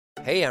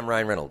Hey, I'm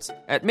Ryan Reynolds.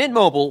 At Mint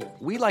Mobile,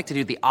 we like to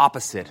do the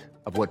opposite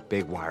of what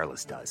Big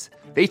Wireless does.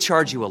 They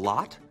charge you a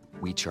lot,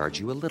 we charge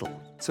you a little.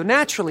 So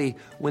naturally,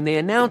 when they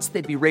announced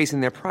they'd be raising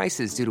their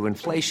prices due to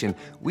inflation,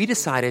 we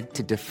decided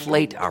to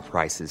deflate our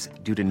prices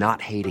due to not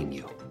hating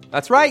you.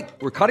 That's right.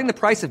 We're cutting the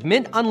price of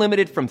Mint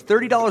Unlimited from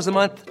 $30 a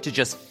month to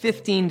just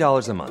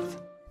 $15 a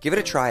month. Give it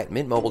a try at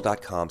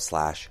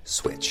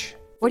mintmobile.com/switch.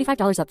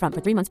 $45 up front for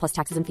 3 months plus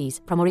taxes and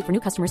fees. Promo rate for new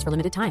customers for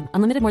limited time.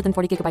 Unlimited more than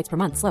 40 gigabytes per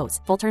month. Slows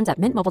full terms at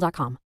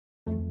mintmobile.com.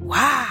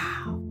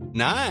 Wow.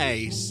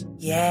 Nice.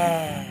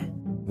 Yeah.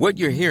 What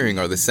you're hearing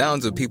are the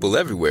sounds of people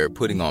everywhere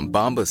putting on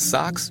Bombas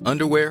socks,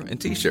 underwear,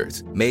 and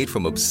T-shirts made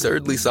from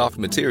absurdly soft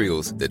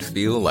materials that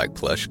feel like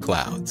plush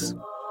clouds.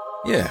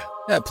 Yeah,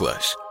 that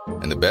plush.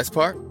 And the best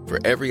part?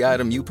 For every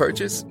item you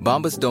purchase,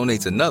 Bombas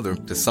donates another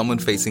to someone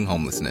facing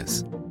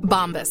homelessness.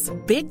 Bombas.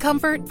 Big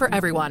comfort for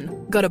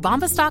everyone. Go to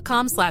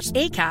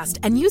bombas.com/ACAST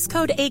and use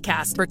code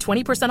ACAST for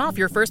 20% off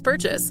your first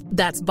purchase.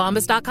 That's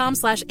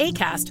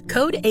bombas.com/ACAST.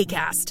 Code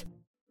ACAST.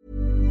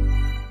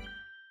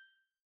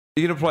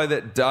 You gonna play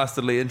that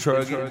dastardly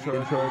intro again? Ow!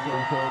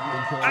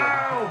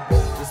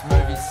 This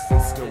movie's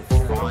still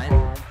fine.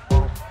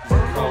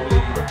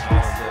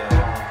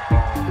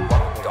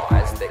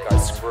 Guys that go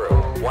screw.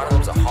 One of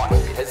them's a hot,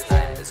 his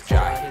name is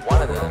Jay.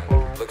 One of them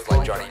looks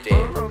like Johnny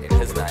Depp, and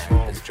his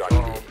name is Johnny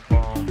Depp.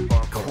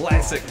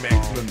 Classic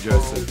Maximum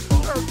Joseph.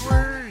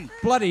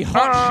 Bloody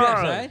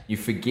hot shit, eh? You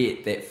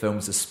forget that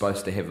films are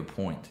supposed to have a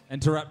point.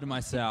 Interrupted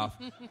myself.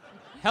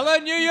 Hello,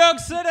 New York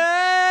City!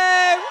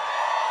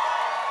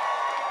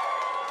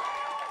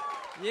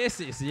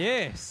 Yes.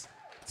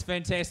 It's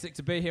fantastic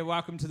to be here.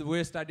 Welcome to the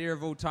worst idea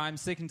of all time,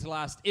 second to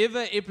last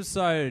ever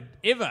episode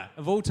ever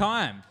of all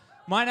time.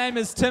 My name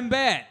is Tim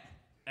Batt.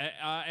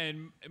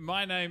 And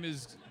my name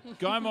is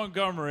Guy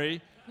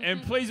Montgomery.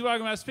 And please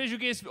welcome our special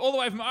guest all the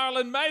way from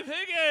Ireland, Maeve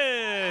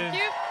Higgins.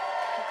 Thank you.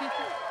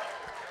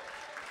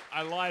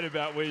 I lied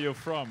about where you're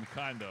from,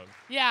 kind of.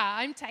 Yeah,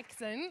 I'm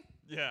Texan.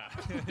 Yeah.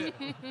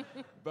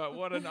 But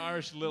what an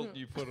Irish lilt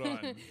you put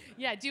on.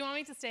 Yeah, do you want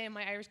me to stay in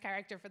my Irish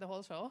character for the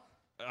whole show?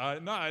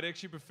 No, I'd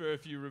actually prefer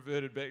if you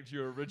reverted back to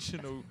your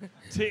original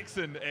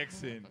Texan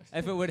accent.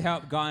 If it would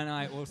help, Guy and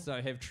I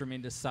also have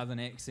tremendous southern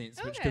accents,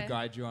 which could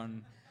guide you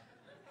on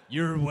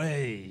your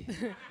way.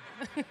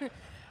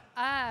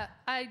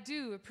 I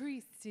do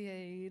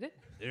appreciate.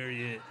 There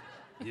you're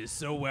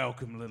so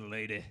welcome, little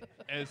lady.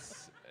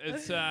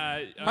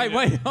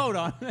 Wait, hold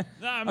on.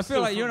 No, I feel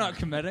like you're not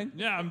committing.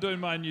 Yeah, I'm doing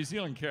my New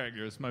Zealand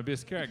character. It's my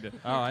best character.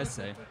 Oh, I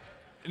see.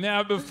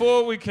 Now,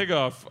 before we kick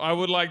off, I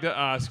would like to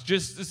ask,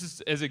 just this is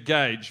as a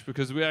gauge,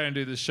 because we are going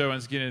to do this show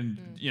once again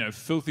in,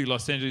 filthy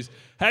Los Angeles.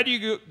 How do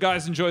you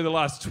guys enjoy the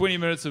last 20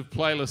 minutes of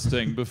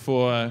playlisting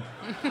before...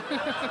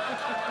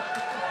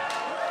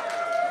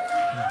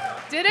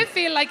 Did it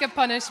feel like a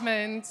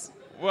punishment?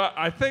 Well,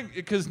 I think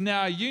because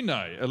now you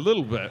know a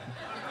little bit.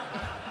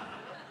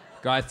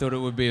 Guy thought it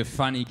would be a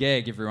funny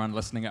gag, everyone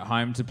listening at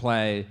home, to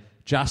play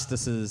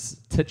Justice's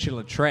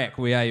titular track,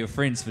 We Are Your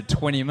Friends, for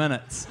 20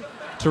 minutes.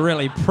 To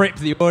really prep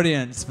the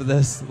audience for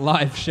this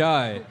live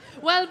show.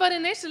 Well, but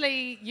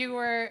initially you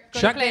were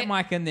going Chuck to play... that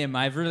mic in there,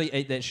 Maeve. Really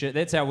eat that shit.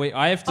 That's how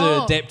I have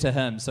to adapt to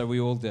him, so we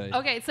all do.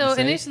 Okay, so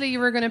initially you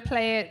were going to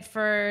play it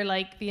for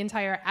like the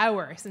entire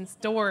hour, since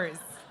doors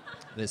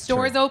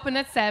open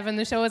at 7,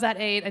 the show is at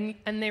 8,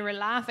 and they were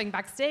laughing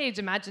backstage,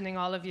 imagining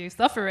all of you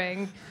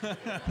suffering.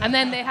 And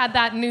then they had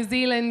that New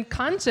Zealand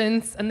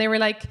conscience, and they were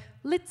like,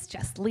 let's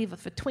just leave it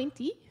for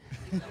 20.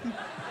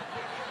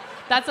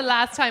 That's the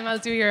last time I'll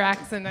do your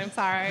accent, I'm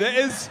sorry. That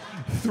is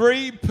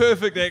 3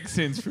 perfect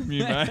accents from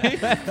you, mate.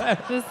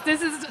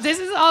 This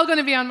is all going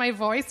to be on my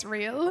voice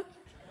reel.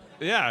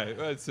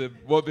 Yeah,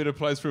 what better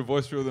place for a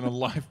voice reel than a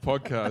live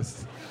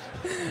podcast?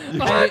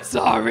 I'm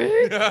sorry.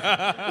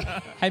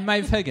 Hey,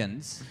 Maeve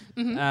Higgins,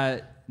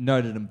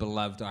 noted and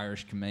beloved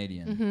Irish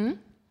comedian. Mm-hmm.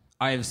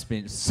 I have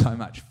spent so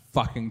much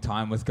fucking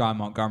time with Guy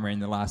Montgomery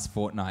in the last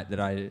fortnight that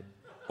I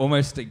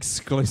almost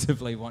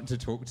exclusively want to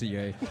talk to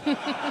you.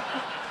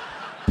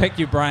 Pick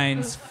your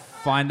brains,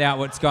 find out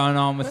what's going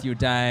on with your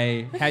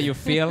day, how you're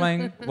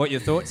feeling, what your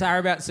thoughts are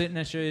about certain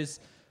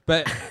issues.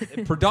 But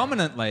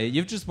predominantly,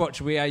 you've just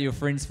watched We Are Your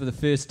Friends for the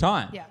first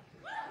time. Yeah.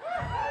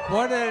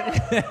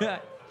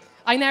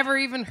 I never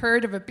even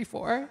heard of it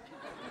before.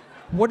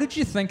 What did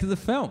you think of the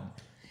film?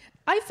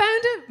 I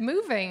found it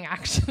moving,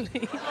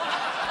 actually.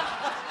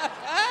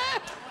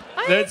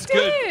 That's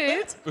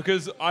good,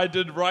 because I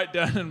did write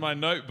down in my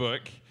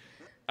notebook,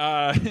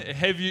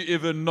 have you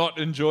ever not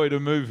enjoyed a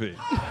movie?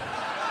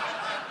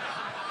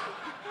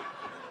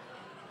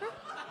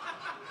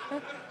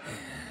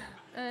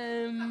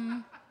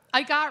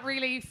 I got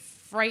really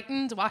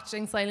frightened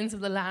watching Silence of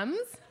the Lambs,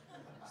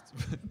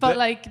 but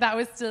that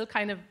was still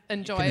kind of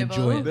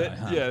enjoyable.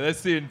 Yeah,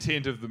 that's the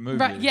intent of the movie.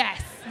 Right,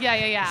 yes, yeah.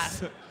 Yeah,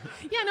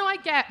 no, I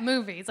get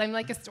movies. I'm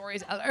like a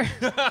storyteller.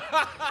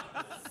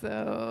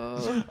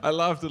 So I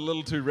laughed a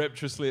little too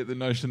rapturously at the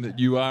notion that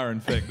you are, in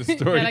fact, a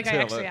storyteller. Yeah, like I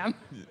actually am.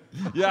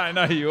 Yeah, I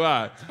know you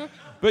are.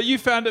 But you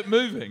found it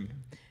moving.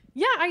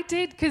 Yeah, I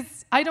did,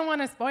 because I don't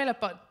want to spoil it,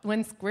 but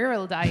when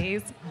Squirrel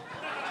dies...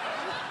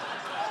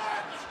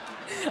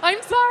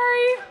 I'm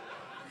sorry.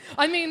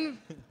 I mean,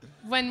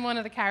 when one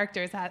of the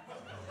characters had...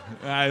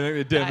 I think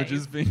the damage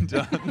has been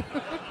done.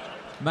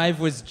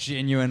 Maeve was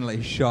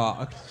genuinely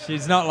shocked.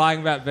 She's not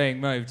lying about being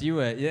moved. You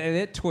were. Yeah,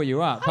 that tore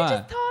you up, I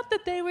just thought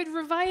that they would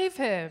revive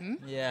him.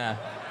 Yeah.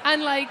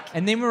 And like...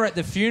 And then we're at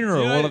the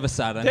funeral all of a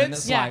sudden, and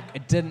it's like,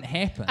 it didn't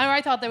happen. And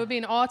I thought there would be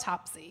an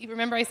autopsy.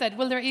 Remember I said,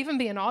 will there even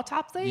be an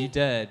autopsy? You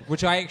did.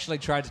 Which I actually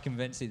tried to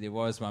convince you there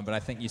was one, but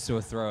I think you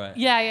saw through it.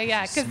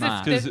 Yeah.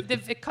 Because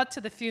it cut to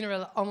the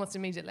funeral almost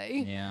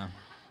immediately. Yeah.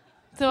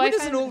 So when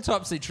is an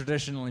autopsy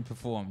traditionally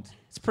performed?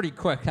 It's pretty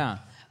quick, huh?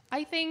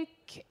 I think...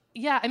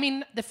 Yeah, I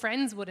mean, the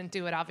friends wouldn't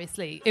do it,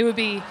 obviously. It would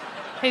be...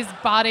 His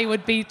body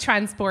would be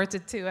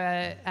transported to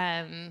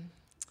a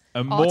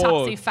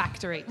autopsy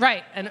factory.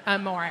 Right, a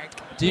morgue.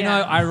 Do you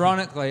know,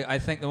 ironically, I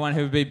think the one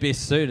who would be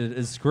best suited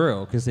is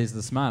Squirrel, because he's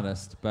the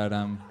smartest, but...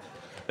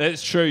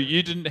 That's true.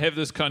 You didn't have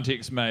this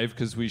context, Maeve,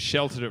 because we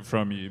sheltered it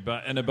from you.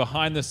 But in a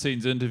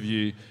behind-the-scenes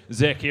interview,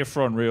 Zac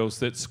Efron reels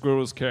that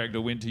Squirrel's character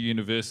went to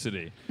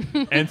university.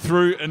 And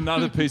through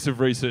another piece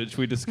of research,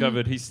 we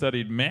discovered he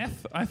studied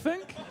math, I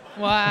think.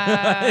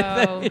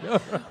 Wow.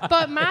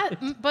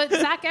 But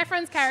Zac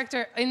Efron's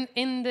character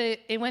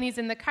when he's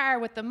in the car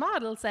with the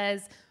model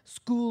says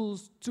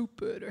school's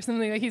stupid or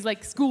something like he's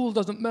like school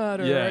doesn't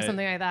matter or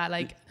something like that.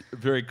 Like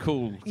very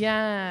cool.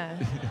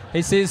 Yeah.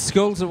 He says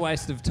school's a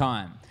waste of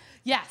time.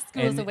 Yeah,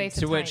 school's a waste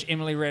of time. To which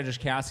Emily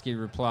Ratajkowski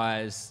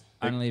replies,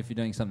 only if you're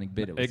doing something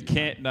better with it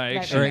can't, no,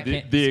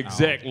 actually, the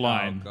exact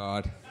line. Oh,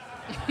 God.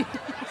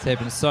 It's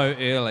happened so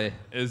early.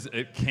 Is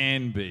it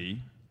can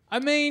be. I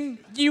mean,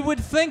 you would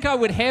think I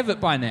would have it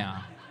by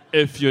now.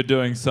 If you're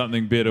doing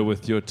something better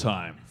with your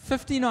time.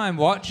 59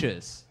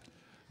 watches.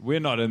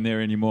 We're not in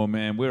there anymore,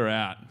 man. We're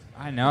out.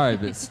 I know,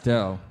 but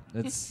still.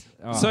 It's...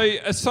 Oh. So,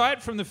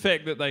 aside from the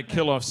fact that they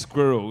kill off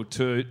Squirrel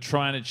to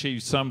try and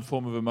achieve some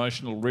form of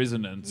emotional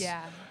resonance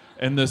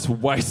in this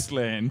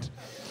wasteland,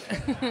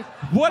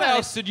 what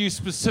else did you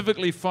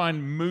specifically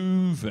find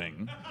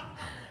moving?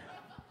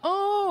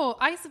 Oh,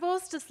 I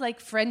suppose just like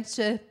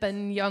friendship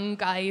and young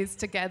guys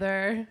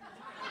together.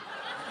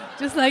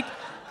 Just like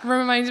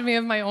reminded me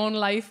of my own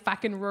life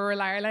back in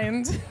rural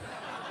Ireland.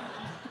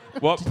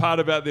 What part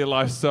about their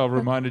lifestyle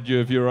reminded you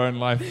of your own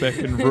life back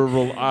in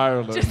rural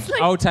Ireland?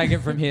 I'll take it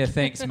from here.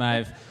 Thanks,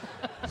 Maeve.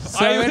 So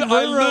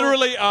I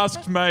literally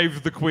asked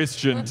Maeve the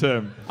question,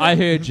 Tim. I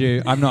heard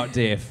you. I'm not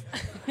deaf.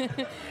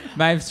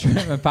 Maeve's from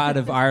a part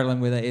of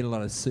Ireland where they eat a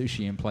lot of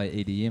sushi and play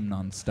EDM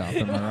non-stop.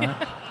 Am I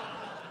right?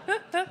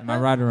 Am I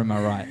right or am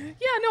I right?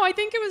 Yeah, no, I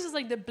think it was just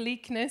like the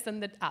bleakness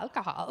and the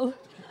alcohol.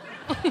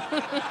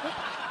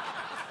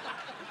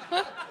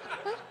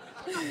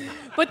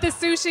 But the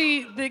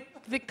sushi,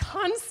 the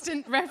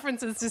constant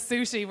references to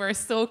sushi were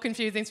so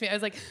confusing to me. I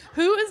was like,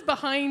 who is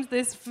behind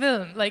this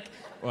film? Like,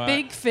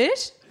 Big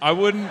Fish? I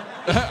wouldn't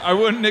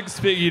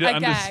expect you to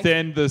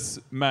understand this,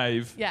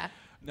 Maeve. Yeah.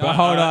 No, but,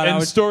 hold on.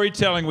 In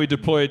storytelling, we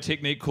deploy a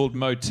technique called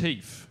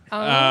motif.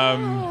 Which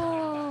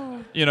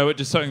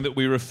is something that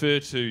we refer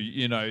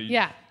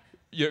to,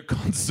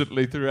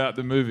 constantly throughout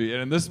the movie.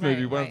 And in this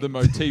movie, one of the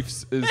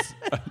motifs is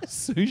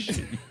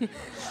sushi.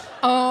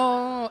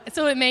 Oh,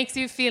 so it makes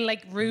you feel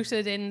like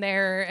rooted in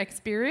their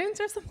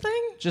experience or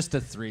something? Just a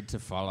thread to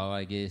follow,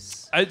 I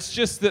guess. It's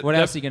just that... What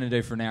else are you going to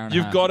do for an hour and a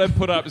half? You've got to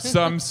put up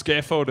some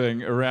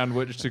scaffolding around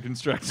which to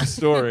construct a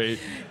story.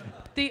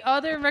 The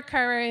other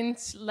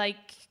recurrent,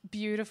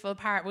 beautiful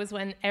part was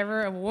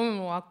whenever a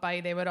woman walked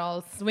by, they would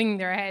all swing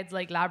their heads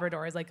like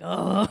Labradors, like,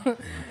 oh.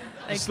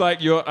 Just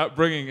like your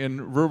upbringing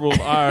in rural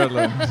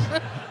Ireland.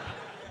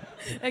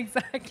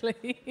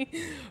 Exactly.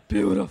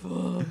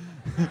 Beautiful.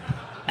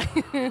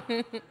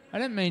 I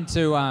don't mean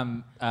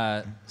to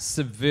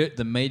subvert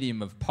the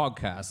medium of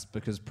podcasts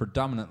because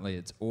predominantly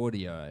it's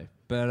audio,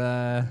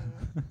 but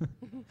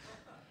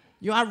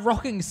you are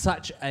rocking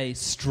such a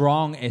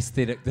strong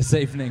aesthetic this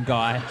evening,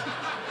 Guy,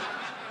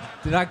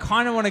 that I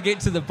kind of want to get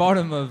to the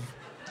bottom of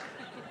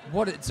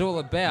what it's all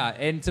about.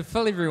 And to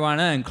fill everyone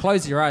in,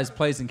 close your eyes,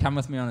 please, and come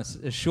with me on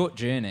a short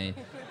journey.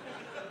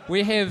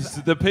 We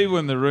have... The people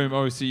in the room,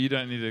 obviously, you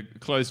don't need to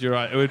close your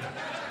eyes. It would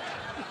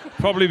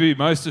probably be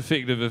most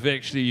effective if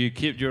actually you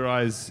kept your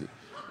eyes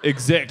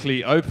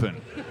exactly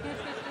open.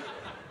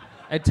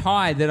 A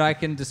tie that I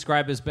can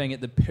describe as being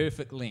at the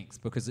perfect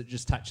length because it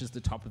just touches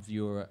the top of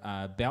your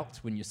belt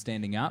when you're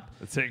standing up.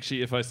 It's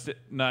actually,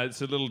 no,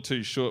 it's a little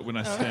too short when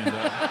I stand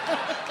up.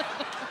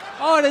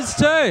 Oh, it is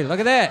too. Look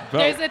at that.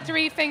 There's a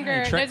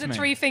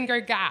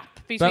three-finger gap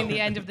between the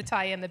end of the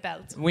tie and the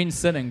belt. When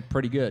sitting,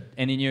 pretty good.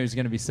 And he knew he was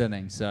going to be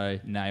sitting, so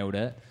nailed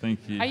it.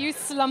 Thank you. Are you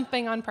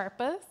slumping on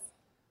purpose?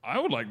 I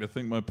would like to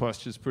think my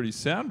posture's pretty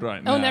sound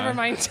right now. Oh, never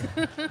mind.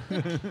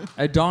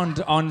 A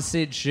donned on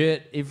said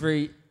shirt,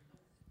 every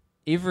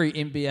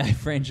NBA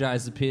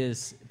franchise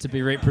appears to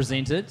be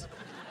represented.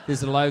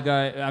 There's a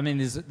logo. I mean,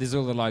 there's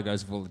all the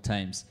logos of all the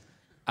teams.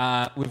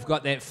 We've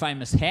got that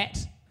famous hat,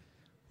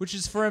 which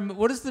is from,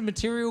 what is the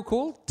material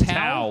called?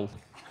 Towel.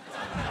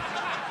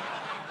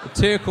 A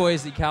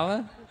turquoisey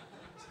colour.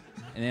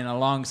 And then a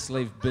long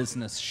sleeve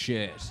business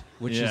shirt,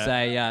 which is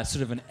a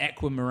sort of an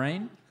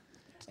aquamarine.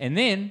 And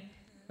then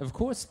Of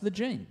course, the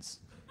jeans.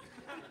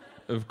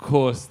 Of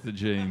course, the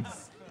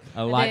jeans.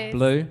 A light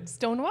blue.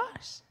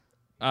 Stonewash.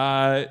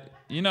 I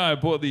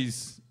bought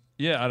these.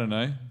 Yeah, I don't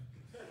know.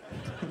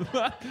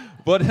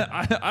 But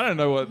I don't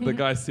know what the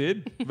guy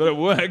said, but it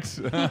works.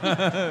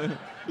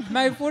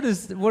 Maeve, what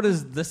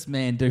does this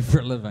man do for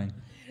a living?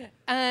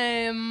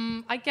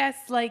 I guess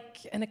like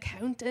an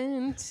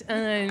accountant.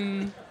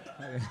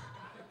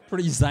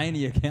 Pretty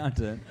zany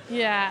accountant.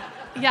 Yeah,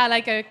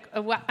 like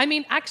I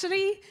mean,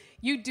 actually,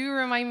 you do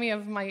remind me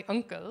of my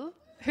uncle,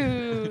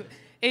 who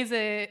is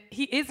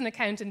an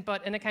accountant,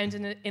 but an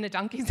accountant in a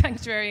donkey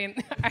sanctuary in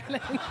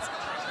Ireland.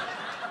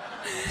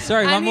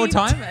 Sorry, one more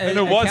time. In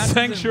a what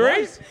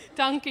sanctuary?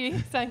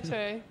 Donkey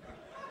sanctuary.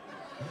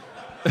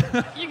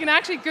 You can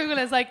actually Google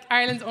it as like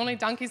Ireland's only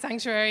donkey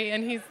sanctuary,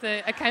 and he's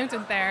the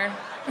accountant there.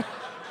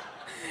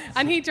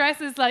 And he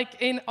dresses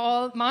like in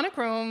all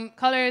monochrome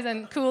colors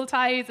and cool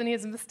ties, and he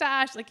has a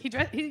moustache. Like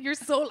you're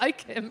so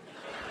like him.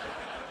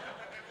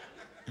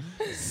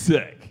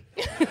 Sick.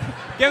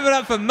 Give it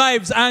up for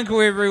Maeve's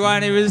uncle,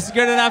 everyone. He was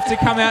good enough to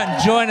come out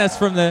and join us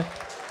from the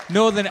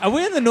northern. Are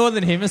we in the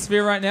northern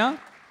hemisphere right now?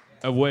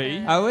 Are we?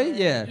 Are we?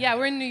 Yeah. Yeah,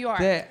 we're in New York.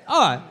 Hey,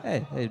 how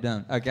you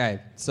doing? Okay,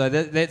 so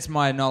that's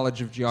my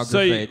knowledge of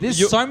geography. So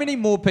There's so many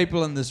more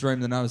people in this room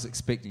than I was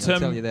expecting, I'll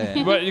tell you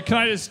that. But can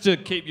I just to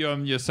keep you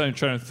on your same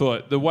train of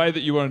thought? The way that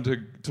you wanted to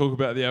talk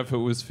about the outfit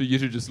was for you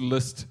to just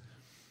list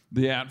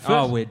the outfit.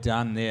 Oh, we're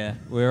done there.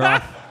 We're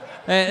off.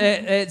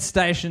 At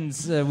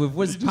stations, we've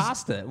whizzed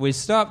past it. We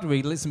stopped,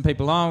 we let some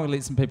people on, we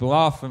let some people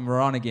off, and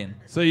we're on again.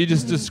 So you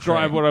just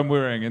describe what I'm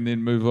wearing and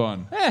then move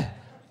on? Yeah.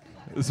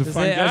 It's a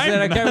fun game. Is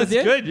that okay with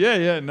you? Good.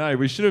 Yeah. No,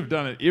 we should have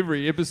done it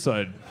every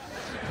episode.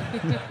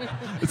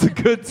 It's a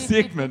good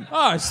segment.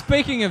 Oh,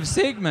 speaking of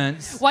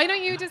segments. Why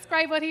don't you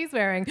describe what he's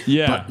wearing?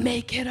 Yeah. But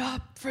make it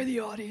up for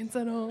the audience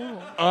at home.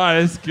 Oh,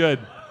 that's good.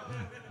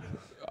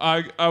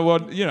 I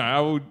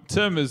will.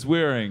 Tim is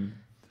wearing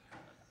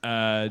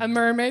a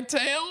mermaid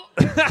tail.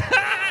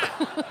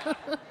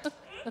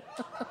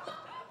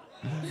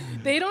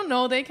 They don't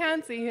know. They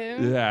can't see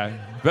him. Yeah,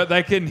 but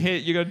they can hear.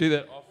 You got to do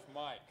that off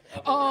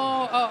mic.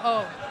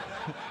 Oh.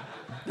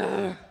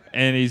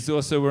 And he's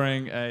also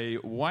wearing a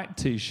white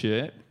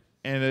t-shirt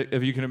and,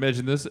 if you can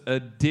imagine this, a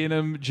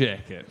denim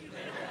jacket.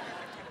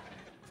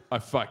 I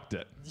fucked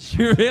it.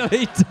 You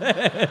really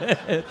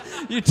did.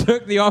 You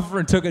took the offer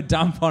and took a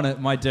dump on it,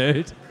 my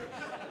dude.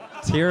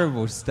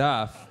 Terrible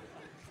stuff.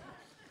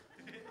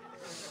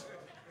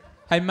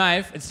 Hey,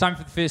 Maeve, it's time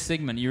for the first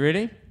segment. You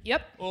ready?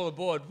 Yep. All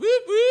aboard.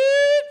 Whoop,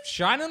 whoop.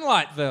 Shine in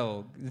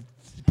Lightville.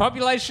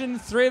 Population,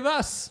 3 of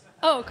us.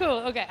 Oh, cool.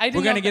 Okay.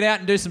 We're going to get out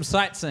and do some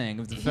sightseeing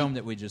of the film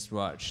that we just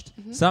watched.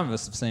 Some of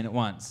us have seen it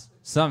once.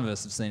 Some of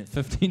us have seen it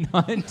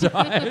 59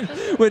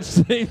 times, which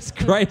seems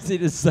crazy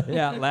to say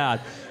out loud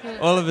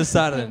all of a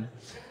sudden.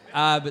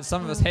 But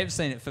some of us have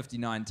seen it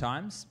 59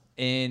 times.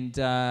 And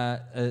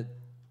are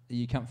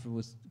you comfortable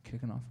with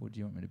kicking off, or do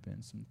you want me to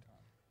burn some?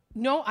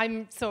 No,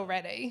 I'm so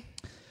ready.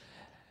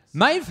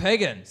 Maeve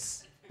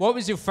Higgins, what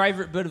was your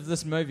favourite bit of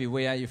this movie,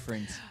 We Are Your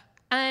Friends?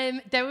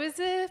 There was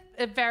a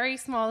very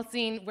small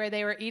scene where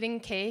they were eating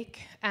cake,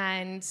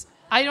 and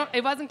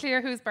it wasn't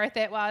clear whose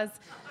birthday it was.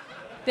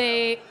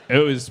 It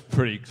was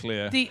pretty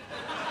clear.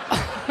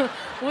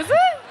 Was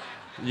it?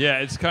 Yeah,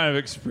 it's kind of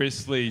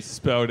expressly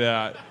spelled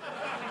out.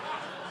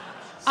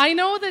 I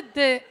know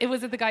that it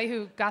was the guy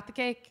who got the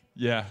cake.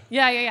 Yeah.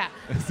 Yeah.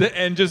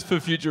 And just for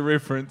future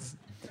reference,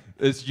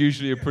 it's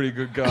usually a pretty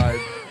good guide.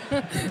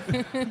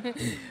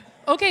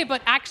 Okay,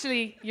 but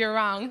actually, you're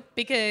wrong,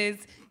 because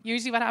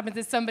usually what happens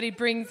is somebody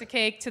brings a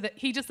cake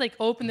he just like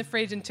opened the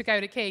fridge and took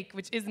out a cake,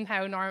 which isn't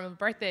how normal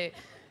birthday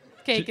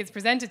cake is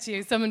presented to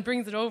you. Someone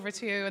brings it over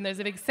to you and there's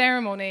a big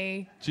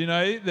ceremony. Do you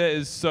know, that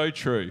is so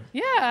true.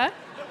 Yeah.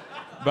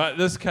 But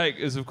this cake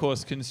is, of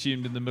course,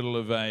 consumed in the middle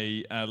of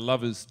a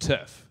lover's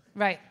tiff.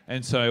 Right.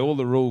 And so all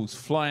the rules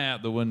fly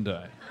out the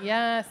window.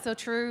 Yeah, so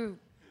true.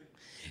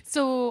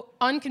 So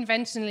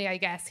unconventionally, I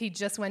guess, he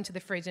just went to the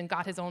fridge and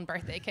got his own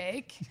birthday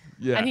cake.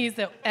 Yeah. And he's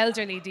the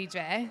elderly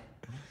DJ.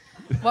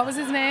 What was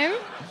his name?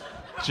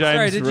 James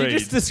Sorry, did Reid. you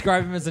just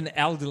describe him as an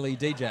elderly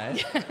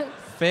DJ?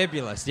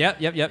 Fabulous.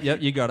 Yep,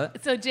 you got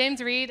it. So James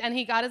Reid, and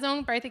he got his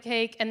own birthday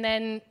cake, and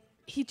then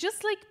he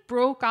just like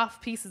broke off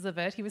pieces of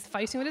it. He was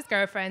fighting with his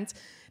girlfriend.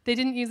 They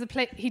didn't use a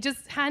plate. He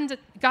just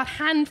got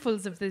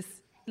handfuls of this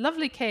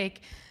lovely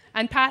cake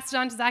and passed it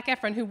on to Zac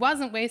Efron, who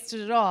wasn't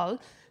wasted at all,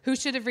 who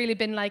should have really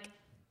been like,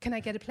 can I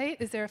get a plate?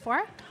 Is there a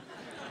fork?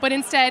 But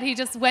instead, he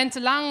just went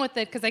along with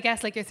it because I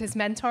guess like it's his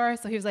mentor.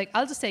 So he was like,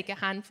 I'll just take a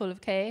handful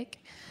of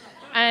cake.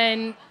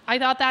 And I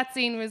thought that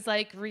scene was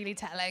like really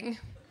telling.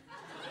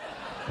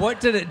 What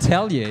did it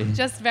tell you?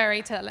 Just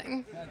very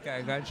telling.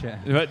 Okay, gotcha.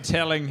 But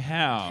telling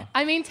how?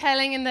 I mean,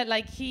 telling in that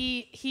like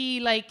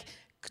he like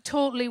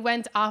totally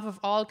went off of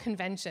all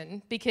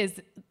convention because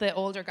the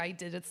older guy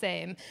did the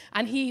same.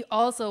 And he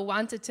also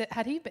wanted to,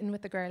 had he been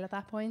with the girl at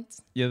that point?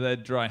 Yeah, they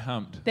dry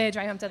humped. They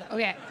dry humped.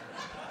 Okay.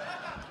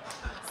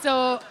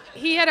 So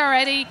he had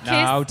already kissed. No,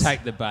 I'll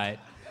take the bait.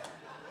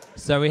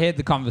 So we had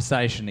the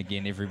conversation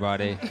again,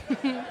 everybody.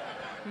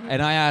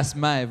 And I asked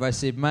Maeve, I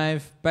said,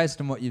 Maeve,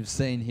 based on what you've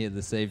seen here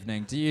this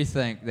evening, do you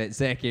think that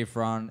Zac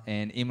Efron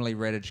and Emily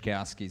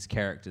Ratajkowski's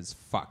characters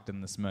fucked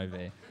in this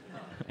movie?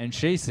 And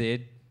she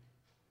said,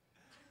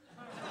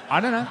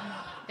 I don't know.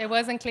 It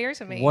wasn't clear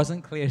to me.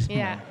 Wasn't clear to me.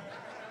 Yeah.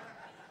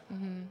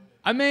 Mm-hmm.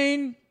 I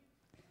mean,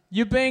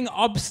 you're being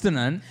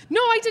obstinate.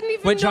 No, I didn't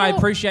even which know. I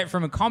appreciate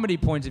from a comedy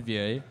point of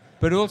view,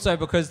 but also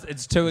because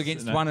it's 2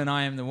 against 1 and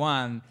I am the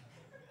one.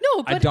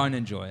 No, but I don't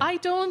enjoy it. I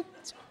don't.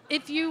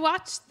 If you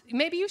watch,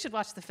 maybe you should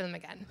watch the film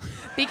again,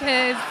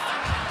 because.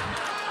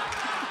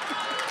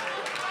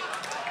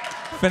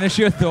 Finish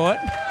your thought.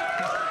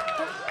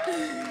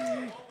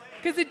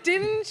 Because it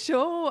didn't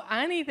show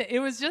anything. It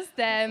was just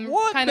them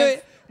kind But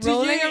of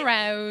rolling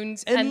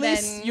around, and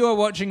Unless then you are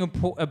watching a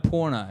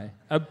porno,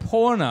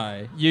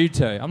 you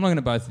two. I'm looking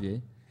at both of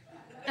you.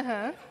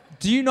 Uh-huh.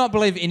 Do you not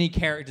believe any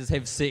characters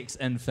have sex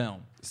in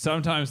film?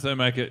 Sometimes they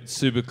make it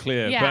super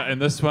clear, Yeah. but in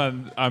this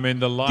one, I mean,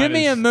 the line Give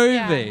me a is...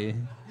 movie.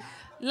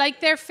 like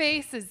their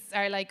faces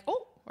are like,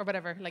 oh, or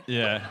whatever. Like,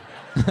 Yeah.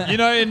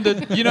 in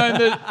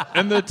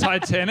the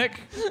Titanic,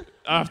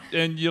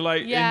 and you're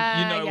like,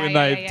 when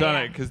they've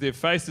done it because their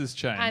faces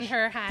change. and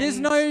her hands. There's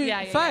no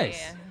face.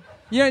 Yeah.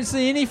 You don't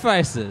see any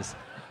faces.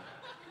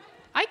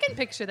 I can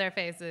picture their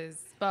faces,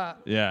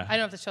 but Yeah. I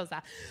don't know if it shows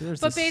that.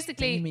 There's but a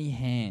basically, steamy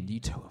hand. You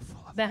two are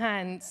full of the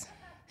hands.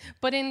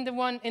 But in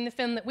the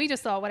film that we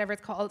just saw, whatever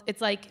it's called,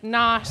 it's like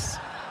not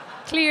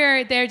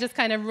clear. They're just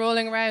kind of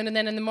rolling around, and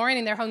then in the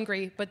morning they're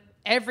hungry. But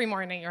every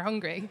morning you're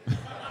hungry.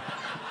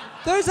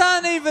 Those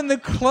aren't even the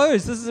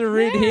clues. This is a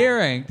red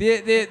herring.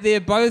 They're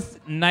both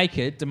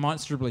naked,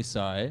 demonstrably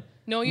so.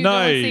 No,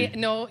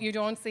 you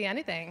don't see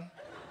anything.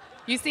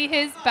 You see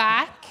his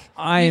back.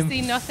 You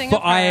see nothing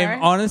of her. I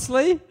am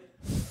honestly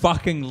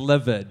fucking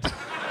livid.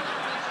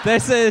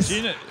 This is.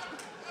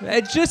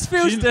 It just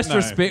feels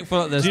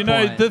disrespectful at this point. Do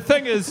you know, the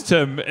thing is,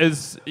 Tim,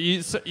 is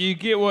you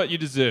get what you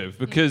deserve,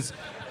 because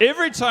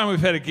every time we've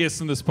had a guest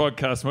on this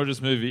podcast, not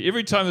just movie,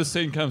 every time the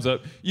scene comes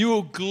up, you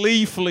will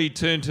gleefully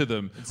turn to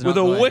them with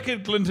a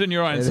wicked glint in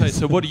your eye and say,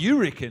 so what do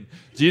you reckon?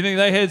 Do you think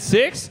they had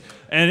sex?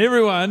 And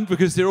everyone,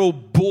 because they're all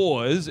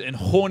bores and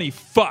horny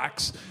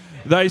fucks,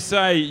 they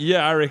say,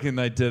 yeah, I reckon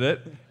they did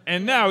it.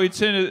 And now we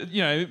turn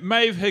to,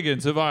 Maeve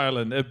Higgins of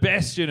Ireland, a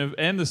bastion of,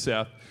 and the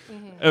South,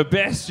 a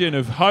bastion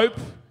of hope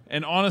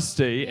and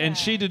honesty, and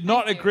she did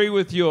not agree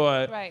with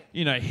your,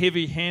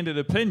 heavy-handed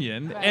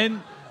opinion,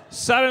 and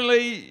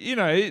suddenly, he's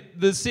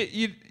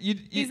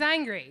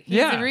angry.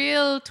 He's a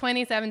real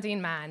 2017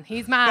 man.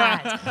 He's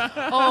mad.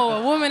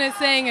 A woman is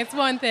saying it's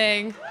one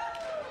thing.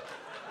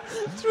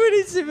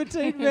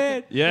 2017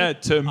 man. Yeah,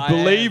 to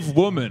believe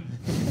woman.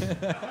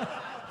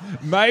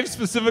 Maeve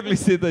specifically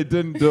said they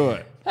didn't do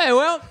it. Hey,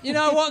 well, you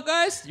know what,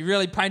 guys? You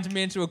really painted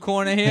me into a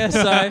corner here,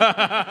 so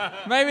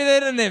maybe they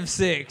didn't have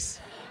sex.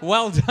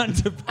 Well done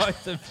to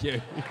both of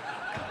you.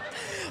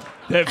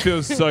 That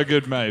feels so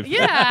good, Maeve.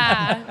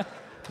 Yeah.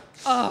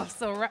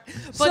 So right.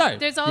 But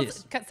there's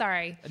also... Yes.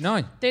 Sorry.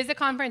 No. There's a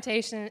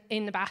confrontation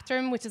in the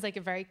bathroom, which is like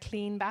a very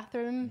clean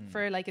bathroom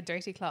for like a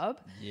dirty club.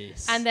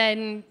 Yes. And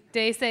then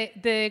they say...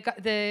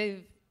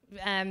 the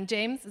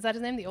James, is that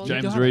his name? The old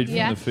James Reed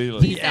from The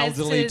Feelers. He says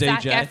elderly to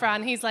Zac DJ.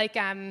 Efron, he's like,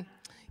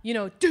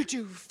 did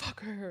you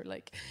fuck her?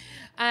 Like,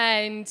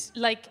 and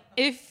like,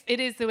 if it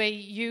is the way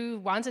you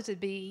want it to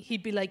be,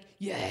 he'd be like,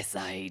 yes,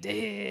 I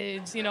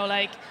did.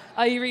 I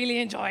really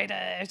enjoyed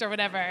it or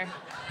whatever.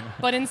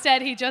 But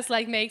instead, he just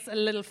like makes a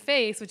little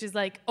face, which is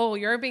like, oh,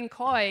 you're being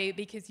coy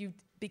because you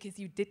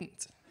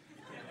didn't.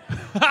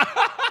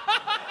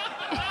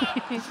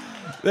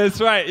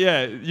 That's right,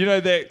 yeah.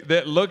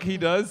 That look he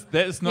does,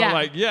 that's not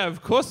like, yeah,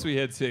 of course we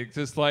had sex.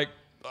 It's like,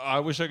 I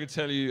wish I could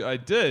tell you I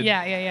did.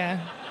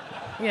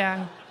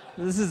 Yeah.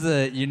 This is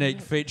a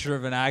unique feature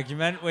of an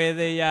argument where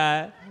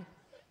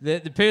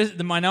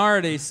the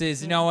minority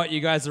says, you know what, you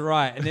guys are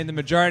right. And then the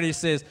majority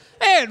says,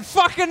 hey, and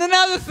fucking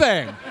another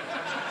thing.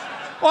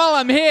 While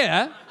I'm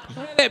here,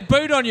 that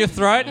boot on your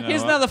throat,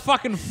 here's another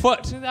fucking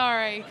foot.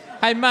 Sorry.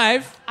 Hey,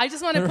 Maeve. I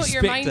just want to put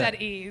your mind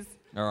at ease.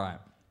 All right.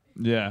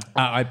 Yeah.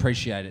 I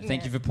appreciate it.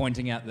 Thank you for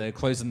pointing out the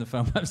clues in the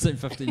film. I've seen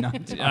 59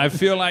 times. I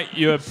feel like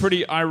you're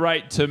pretty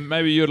irate, Tim.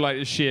 Maybe you'd like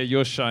to share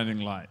your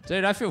shining light.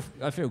 Dude, I feel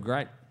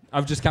great.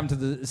 I've just come to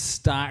the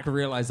stark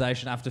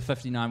realization after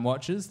 59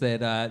 watches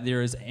that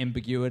there is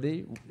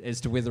ambiguity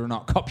as to whether or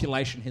not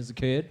copulation has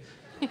occurred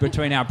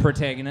between our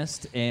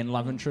protagonist and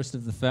love interest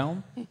of the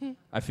film.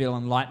 I feel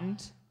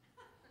enlightened.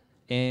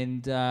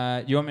 And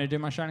you want me to do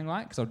my shining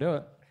light? Because I'll do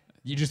it.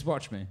 You just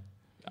watch me.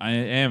 I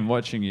am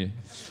watching you.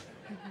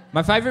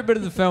 My favourite bit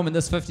of the film in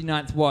this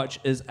 59th watch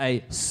is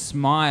a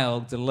smile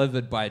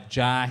delivered by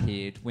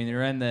Jarhead when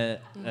they're in the...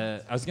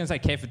 I was going to say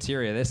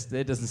cafeteria.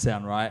 That doesn't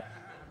sound right.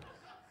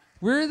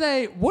 Where are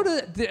they?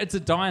 It's a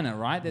diner,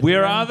 right?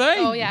 Where are they?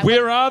 Oh, yeah.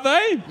 Where are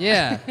they?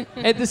 Yeah.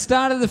 At the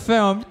start of the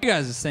film, you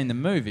guys have seen the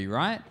movie,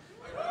 right?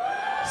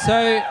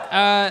 So,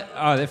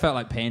 they felt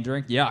like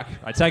pandering. Yuck.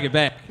 I take it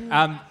back.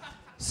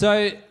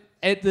 So,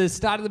 at the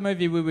start of the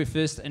movie, we were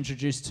first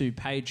introduced to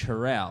Paige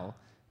Harrell.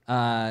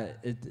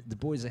 The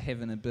boys are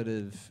having a bit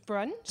of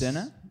brunch?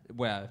 Dinner.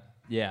 Well,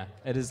 Yeah,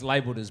 it is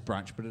labelled as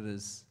brunch, but it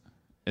is.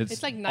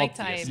 It's like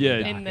nighttime.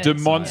 Yeah,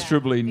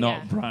 demonstrably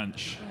not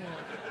brunch.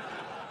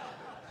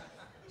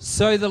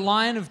 So the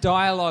line of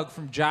dialogue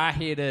from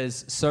Jarhead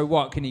is, "So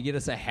what? Can you get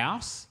us a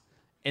house?"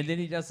 And then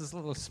he does this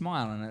little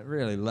smile, and it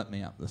really lit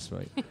me up this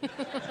week.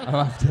 I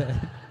loved it.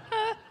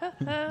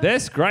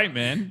 That's great,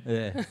 man.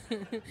 Yeah.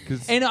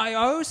 And I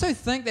also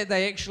think that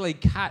they actually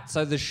cut.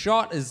 So the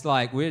shot is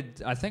like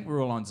I think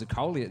we're all on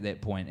Zaccoli at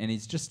that point, and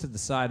he's just to the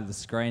side of the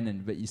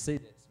screen, but you see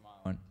that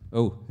smile. And,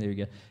 oh, there we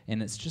go.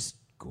 And it's just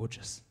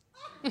gorgeous.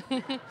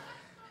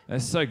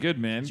 That's so good,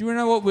 man. Do you want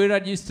to know what word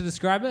I'd use to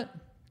describe it?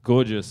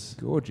 Gorgeous.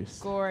 Gorgeous.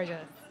 Gorgeous.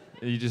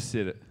 You just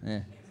said it. Yeah.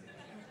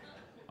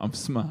 I'm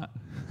smart.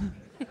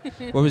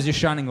 What was your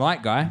shining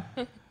light, guy?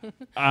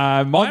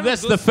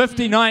 That's the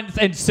 59th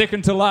and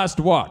second to last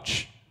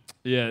watch.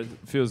 Yeah, it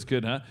feels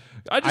good, huh?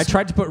 I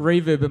tried to put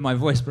reverb in my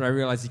voice, but I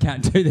realised you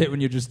can't do that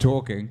when you're just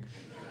talking.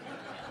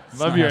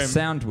 Love your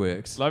sound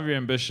works. Love your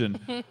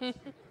ambition.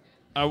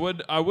 I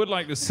would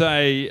like to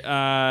say,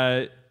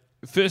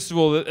 first of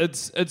all,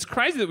 that it's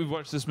crazy that we've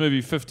watched this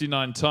movie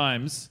 59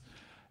 times.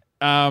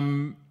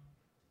 And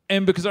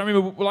because I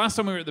remember last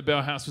time we were at the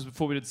Bell House was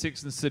before we did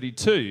Sex and the City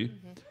 2.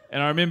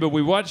 And I remember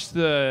we watched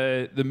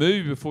the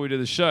movie before we did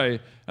the show. I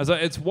was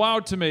like, it's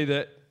wild to me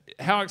that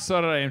how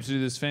excited I am to do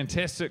this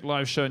fantastic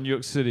live show in New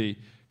York City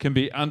can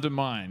be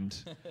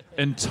undermined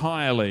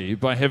entirely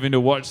by having to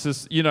watch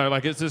this. You know,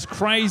 like it's this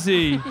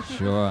crazy.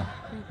 Sure.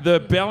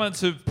 The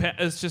balance of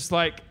it's just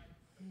like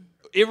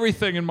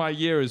everything in my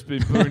year has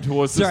been moving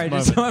towards this moment.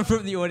 Sorry, did someone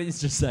from the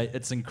audience just say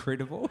it's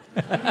incredible?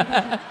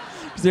 Because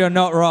you're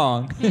not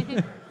wrong.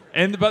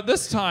 But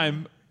this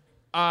time,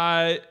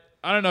 I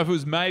don't know if it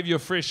was Maeve, your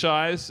fresh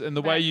eyes, and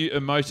the way you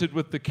emoted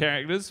with the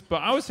characters, but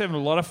I was having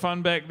a lot of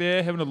fun back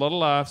there, having a lot of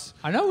laughs.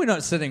 I know we're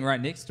not sitting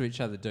right next to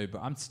each other, dude,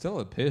 but I'm still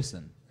a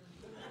person.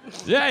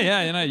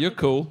 Yeah, you know, you're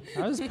cool.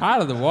 I was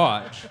part of the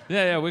watch.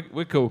 Yeah,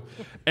 we're cool.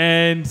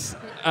 And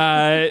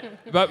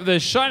but the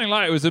shining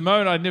light was a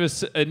moment I'd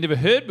never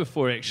heard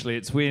before. Actually,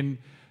 it's when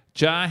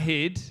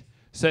Jarhead.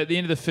 So at the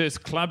end of the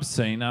first club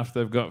scene, after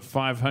they've got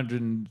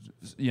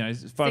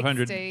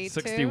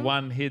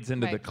 561 heads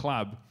into the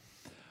club.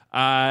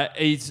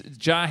 He's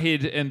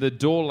Jarhead and the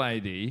door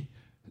lady.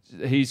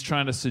 He's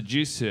trying to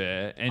seduce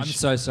her. And I'm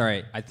so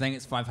sorry. I think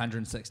it's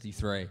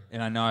 563,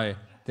 and I know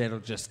that'll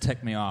just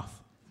tick me off.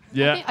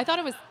 Yeah, I thought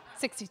it was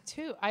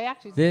 62. I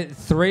actually.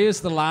 3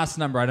 is the last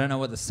number. I don't know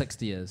what the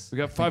 60 is. We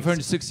got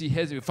 560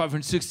 heads. We got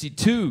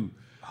 562.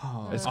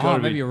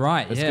 Maybe you're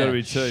right. It's got to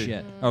be 2.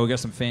 Shit. Oh, we got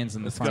some fans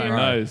in the front row.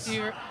 Knows.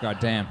 God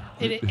damn.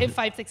 It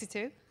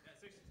 562.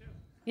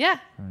 Yeah.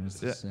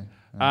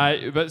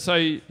 But so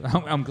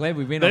I'm glad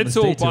we went on this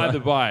that's all detour. by the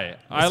by.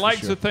 I like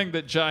sure. to think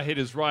that Jarhead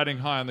is riding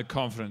high on the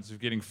confidence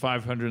of getting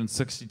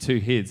 562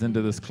 heads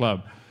into this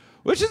club,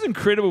 which is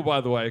incredible,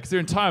 by the way, because their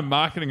entire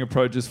marketing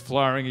approach is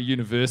flowering a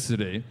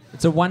university.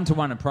 It's a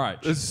one-to-one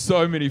approach. There's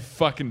so many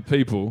fucking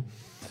people.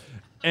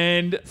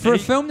 And for a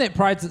film that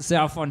prides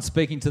itself on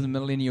speaking to the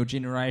millennial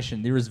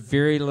generation, there is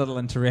very little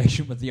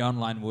interaction with the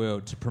online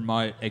world to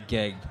promote a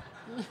gig.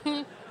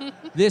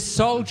 Their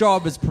sole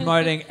job is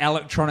promoting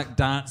electronic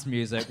dance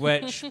music,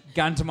 which,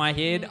 gun to my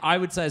head, I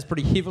would say is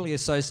pretty heavily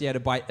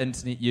associated by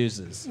internet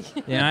users.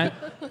 You know?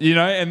 You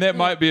know, and that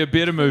might be a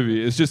better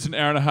movie. It's just an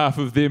hour and a half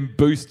of them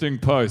boosting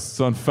posts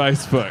on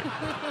Facebook.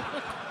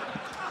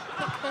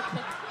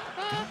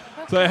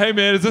 So, hey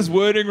man, is this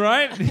wording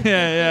right?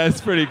 Yeah,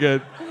 it's pretty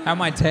good. How are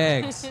my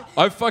tags?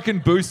 I fucking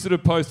boosted a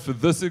post for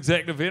this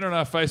exact event on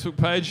our Facebook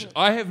page.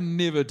 I have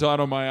never died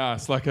on my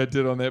ass like I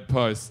did on that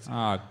post.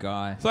 Oh,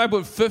 guy. So I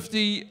put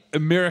 $50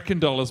 American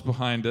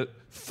behind it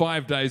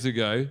 5 days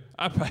ago.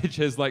 Our page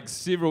has like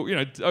several,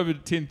 over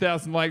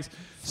 10,000 likes.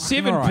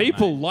 7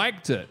 people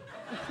liked it.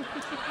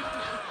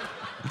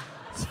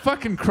 It's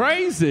fucking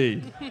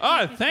crazy.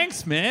 Oh,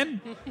 thanks,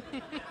 man.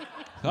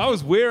 I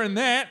was wearing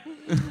that.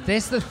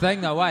 That's the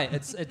thing, though,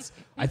 it's.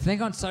 I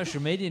think on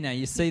social media now,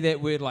 you see that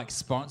word like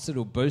sponsored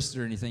or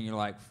boosted or anything, you're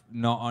like,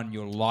 not on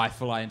your life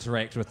will I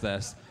interact with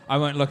this. I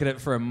won't look at it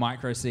for a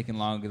microsecond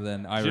longer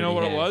than I. Do you know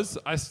what it was?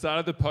 I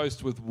started the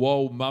post with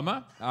 "Whoa,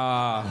 mama."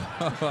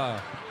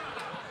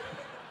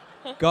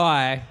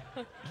 Guy,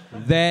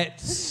 that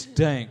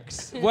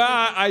stinks. Well,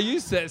 I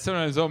use that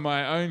sometimes on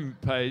my own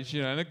page,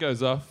 and it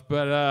goes off.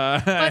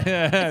 But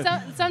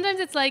sometimes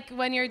it's like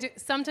when you're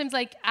sometimes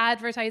like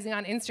advertising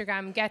on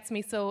Instagram gets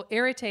me so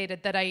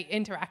irritated that I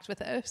interact with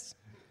it.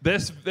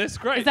 That's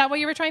great. Is that what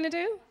you were trying to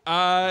do?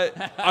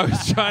 I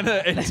was trying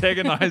to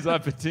antagonize our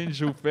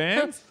potential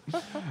fans.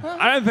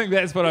 I don't think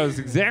that's what I was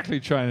exactly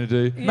trying to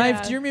do. Yeah.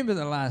 Maeve, do you remember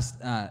the last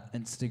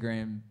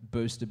Instagram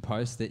boosted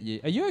post that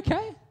you... Are you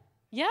okay?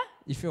 Yeah.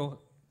 You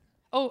feel...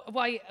 Oh,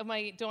 why am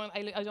I don't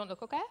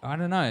look okay? I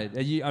don't know.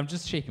 I'm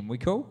just checking. We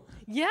cool?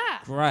 Yeah.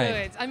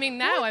 Great. Good. I mean,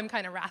 now I'm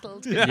kind of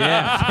rattled.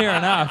 Yeah, fair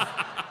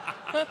enough.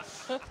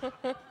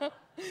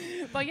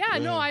 But yeah,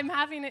 no, I'm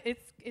having it.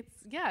 It's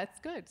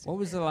good. What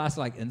was the last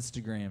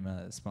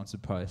Instagram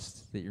sponsored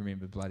post that you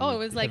remember? Bloody. Oh, it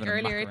was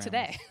earlier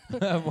today.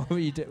 What were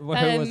you doing?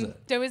 Who was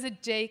it? There was a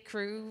J.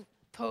 Crew.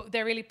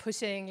 They're really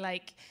pushing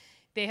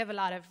they have a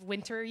lot of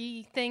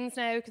wintry things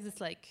now because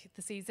it's like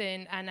the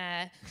season,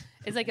 and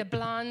it's like a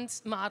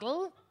blonde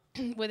model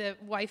with a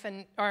wife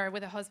or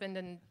with a husband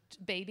and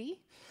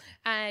baby,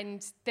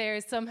 and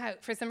there's somehow,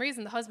 for some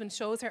reason, the husband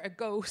shows her a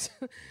goat,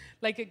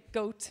 like a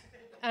goat,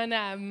 and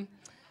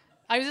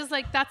I was just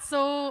like, that's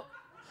so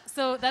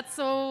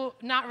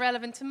not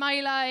relevant to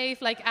my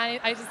life. Like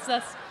I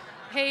just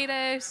hate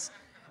it.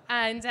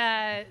 And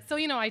so,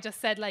 you know, I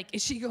just said, like,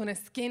 is she going to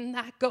skin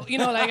that goat? You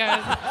know, like, I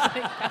was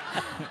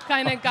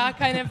like, got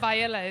kind of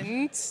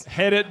violent.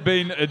 Had it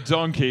been a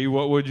donkey,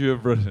 what would you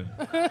have written?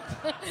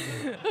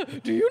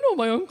 Do you know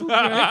my uncle?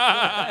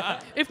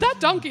 If that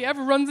donkey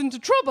ever runs into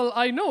trouble,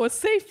 I know a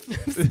safe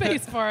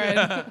space for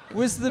it.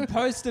 Was the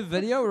poster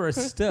video or a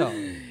still?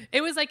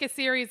 It was like a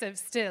series of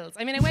stills.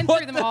 I mean, I went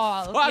through them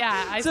all. Fuck?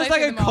 Yeah, so it's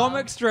like a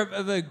comic strip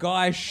of a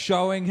guy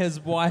showing his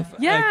wife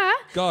a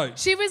goat.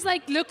 She was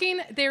like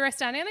looking, they were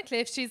standing on a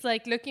cliff, she's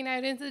like looking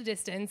out into the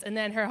distance, and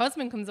then her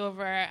husband comes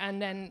over,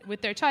 and then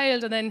with their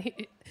child, and then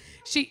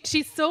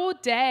she's so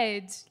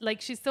dead, like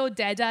she's so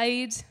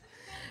dead-eyed,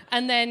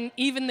 and then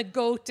even the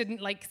goat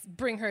didn't like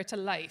bring her to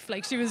life.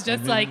 Like she was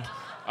just like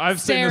I've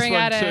staring seen this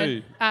one at too.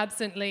 it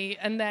absently,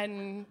 and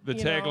then The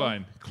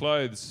tagline,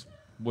 clothes,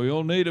 we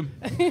all need them.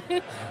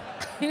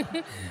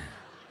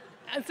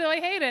 So I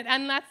hate it,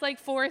 and that's like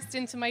forced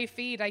into my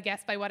feed, I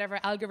guess, by whatever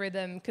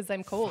algorithm, because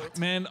I'm cold.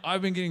 Man,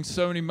 I've been getting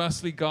so many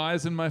muscly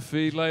guys in my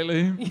feed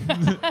lately.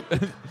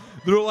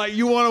 They're all like,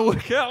 you want to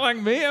work out like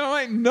me? And I'm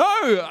like,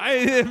 no, I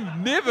have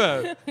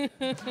never.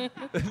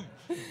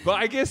 But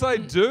I guess I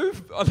do.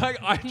 Like,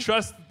 I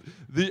trust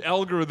the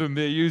algorithm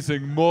they're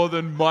using more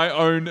than my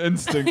own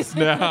instincts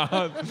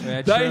now.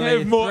 They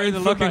have more through the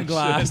looking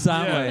glass,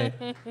 aren't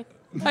we?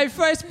 Hey,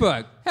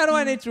 Facebook, how do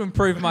I need to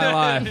improve my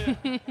life?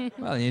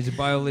 Well, you need to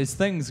buy all these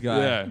things, guy.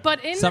 Yeah.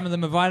 But some of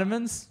them are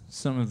vitamins,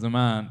 some of them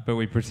aren't, but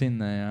we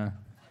pretend they are.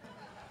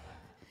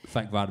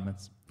 Fake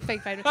vitamins.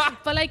 Fake vitamins.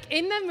 But like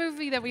in the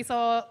movie that we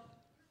saw,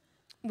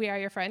 We Are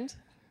Your Friend.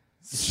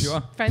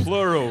 Sure. Friends.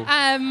 Plural.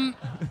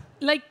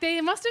 Like they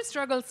must have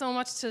struggled so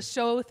much to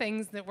show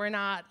things that were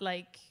not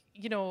like,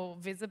 you know,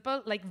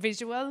 visible, like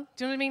visual.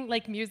 Do you know what I mean?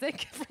 Like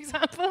music, for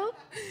example.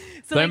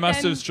 So They like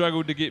must have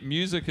struggled to get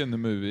music in the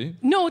movie.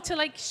 No, to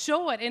like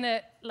show it in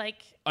a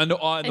like In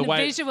in a way,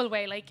 visual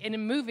way, like in a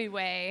movie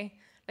way.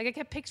 Like I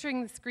kept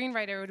picturing the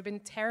screenwriter would have been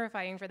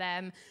terrifying for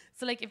them.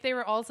 So like if they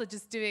were also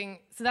just doing,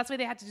 so that's why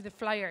they had to do the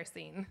flyer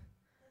scene.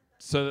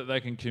 so that they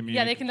can communicate.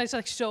 Yeah, they can just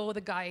like show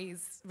the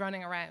guys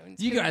running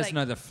around. You 'Cause, guys like,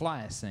 know the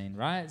flyer scene,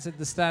 right? It's at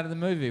the start of the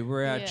movie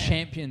where our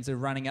champions are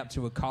running up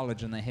to a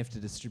college and they have to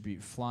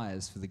distribute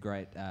flyers for the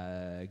great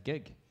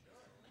gig.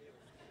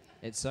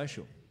 It's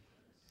social.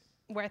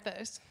 worth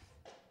it.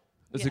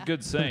 It's a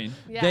good scene.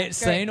 Yeah, that great.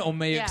 scene or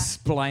me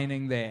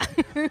explaining that?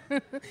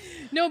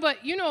 No,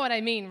 but you know what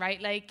I mean,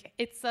 right? Like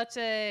it's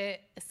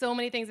so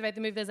many things about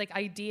the movie. There's like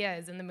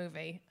ideas in the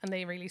movie, and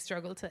they really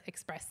struggle to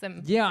express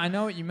them. Yeah, I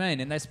know what you mean,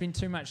 and they spend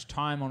too much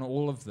time on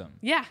all of them.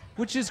 Yeah,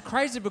 which is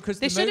crazy because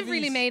they should have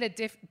really made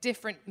a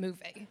different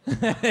movie.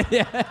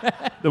 The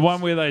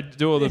one where they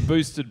do all the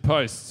boosted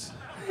posts.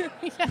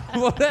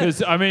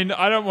 Because, I mean,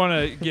 I don't want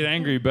to get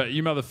angry, but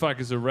you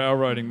motherfuckers are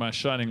railroading my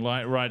shining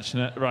light right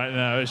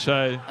now.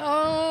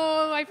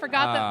 Oh, I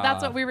forgot that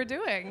that's what we were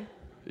doing.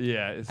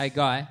 Yeah. Hey,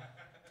 guy.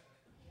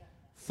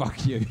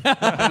 Fuck you.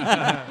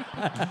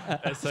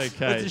 That's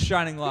okay. It's a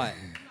shining light.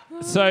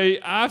 So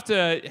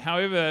after,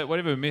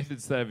 whatever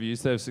methods they've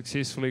used, they've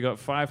successfully got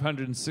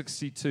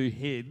 562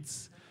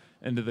 heads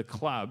into the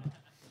club.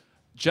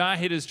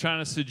 Jarhead is trying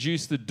to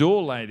seduce the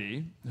door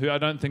lady, who I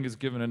don't think is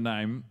given a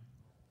name.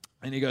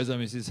 And he goes over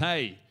and says,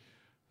 hey,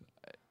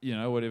 you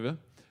know, whatever.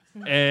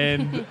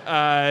 And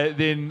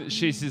then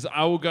she says,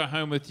 I will go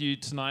home with you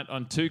tonight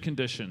on 2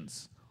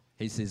 conditions.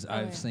 He says,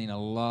 I've seen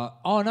a lot.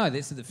 Oh, no,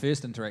 this is the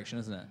first interaction,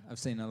 isn't it? I've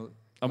seen a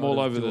I'm lot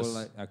all of over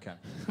this. Okay.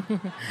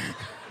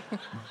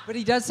 But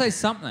he does say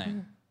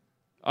something.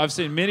 I've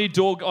seen many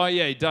door... Oh,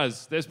 yeah, he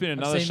does. There's been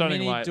another I've seen shining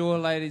many light. door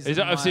ladies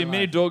I've seen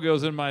many door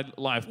girls in my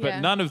life, but Yeah.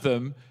 none of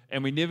them,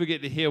 and we never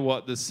get to hear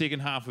what the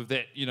second half of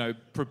that, you know,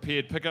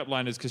 prepared pickup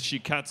line is because she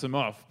cuts him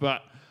off.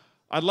 But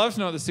I'd love to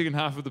know what the second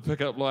half of the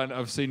pickup line.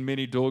 I've seen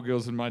many door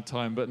girls in my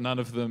time, but none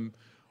of them...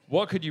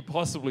 What could you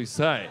possibly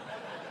say?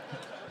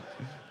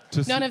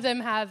 None of them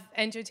have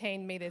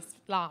entertained me this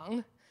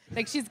long.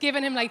 Like she's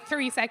given him like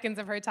 3 seconds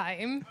of her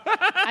time,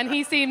 and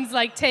he seems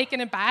like taken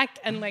aback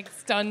and like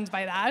stunned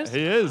by that. He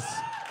is.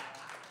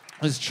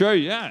 It's true,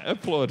 yeah.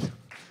 Applaud.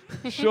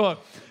 Sure.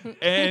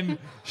 And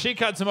she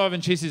cuts him off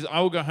and she says,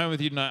 I will go home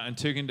with you tonight on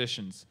 2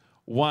 conditions.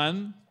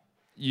 1,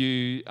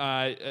 you,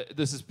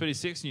 this is pretty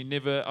sexy. I will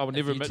never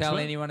admit to it. If you tell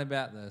anyone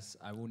about this,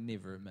 I will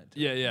never admit to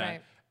it. Yeah.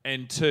 Right.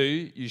 And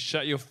 2, you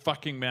shut your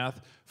fucking mouth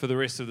for the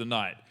rest of the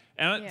night.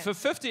 And for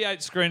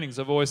 58 screenings,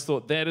 I've always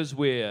thought that is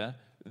where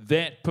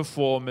that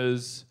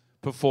performer's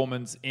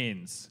performance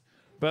ends.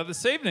 But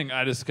this evening,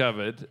 I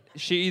discovered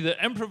she either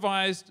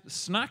improvised,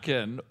 snuck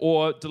in,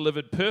 or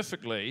delivered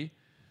perfectly.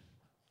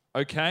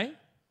 Okay?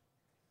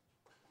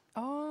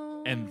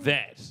 Oh. And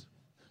that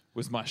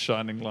was my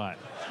shining light.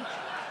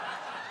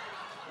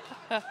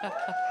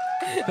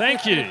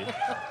 Thank you.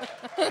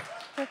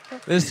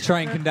 This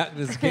train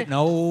conductor's getting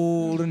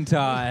old and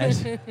tired.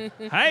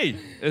 Hey,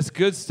 it's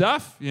good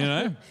stuff, you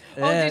know.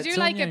 Oh, did you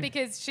like it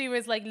because she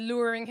was like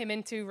luring him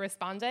into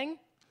responding?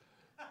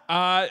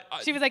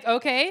 She was like,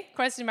 okay,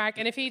 question mark.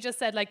 And if he just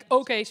said like,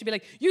 okay, she'd be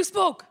like, you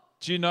spoke.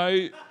 Do you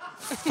know,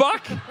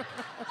 fuck.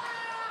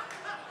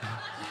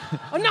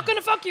 I'm not going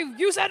to fuck you.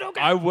 You said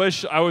okay. I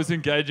wish I was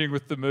engaging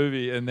with the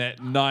movie in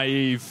that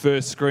naive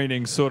first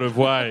screening sort of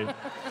way.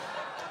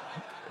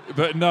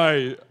 But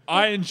no,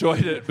 I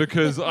enjoyed it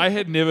because I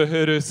had never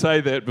heard her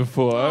say that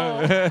before.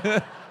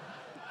 Oh.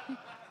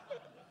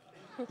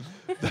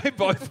 They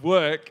both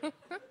work.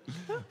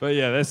 But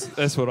yeah,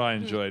 that's what I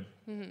enjoyed.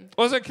 Mm-hmm.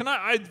 Also,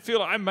 I feel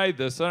like I made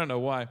this. I don't know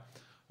why.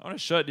 I want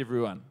to show it to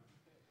everyone.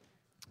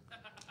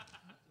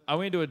 I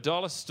went to a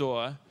dollar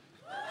store.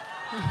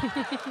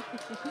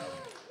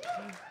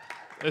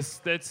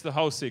 That's the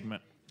whole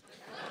segment.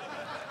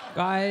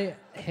 Guy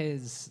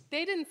has...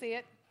 They didn't see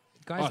it.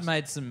 Guy's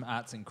made some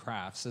arts and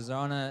crafts. So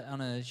on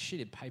a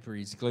sheet of paper,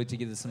 he's glued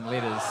together some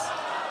letters.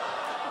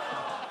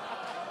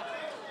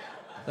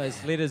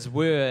 Those letters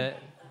were...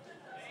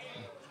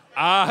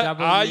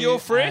 Are your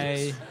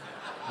friends?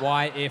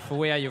 YF,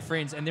 we are your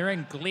friends. And they're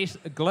in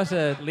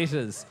glitter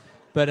letters.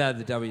 But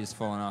the W's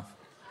fallen off.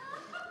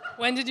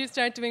 When did you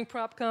start doing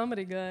prop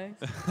comedy, guys?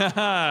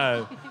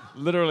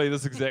 Literally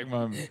this exact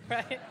moment.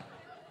 Right.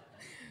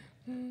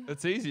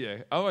 It's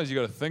easier. Otherwise, you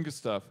got to think of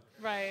stuff.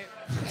 Right.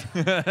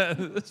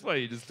 That's why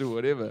you just do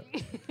whatever.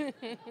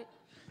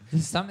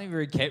 There's something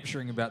very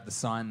capturing about the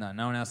sign, though.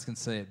 No one else can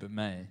see it but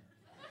me.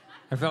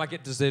 I feel like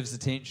it deserves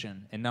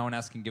attention, and no one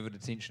else can give it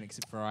attention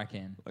except for I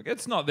can. Like,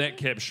 it's not that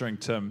capturing,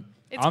 Tim.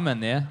 I'm in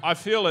there. I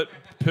feel it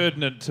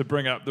pertinent to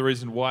bring up the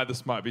reason why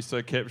this might be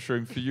so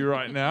capturing for you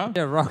right now.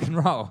 Yeah, rock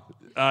and roll.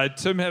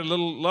 Tim had a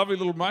lovely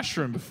little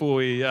mushroom before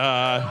we came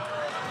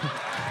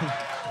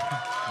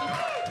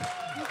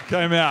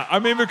out. I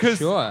mean,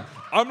 because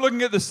I'm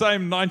looking at the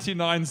same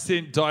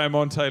 99-cent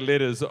Diamante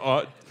letters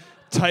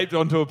taped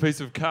onto a piece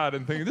of card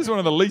and thinking, this is one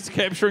of the least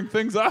capturing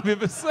things I've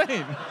ever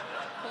seen.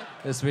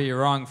 That's where you're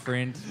wrong,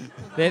 friend.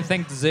 That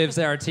thing deserves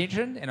our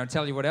attention, and I'll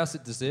tell you what else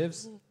it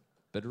deserves.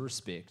 Bit of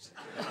respect.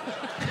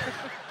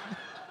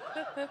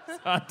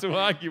 It's hard to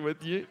argue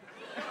with you.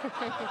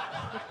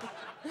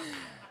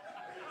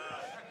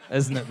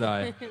 Isn't it,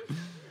 though?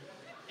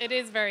 It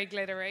is very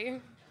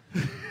glittery.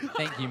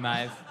 Thank you,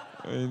 Maeve.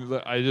 I mean,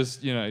 look,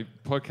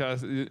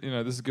 podcast,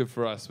 this is good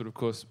for us, but of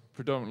course,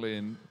 predominantly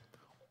in,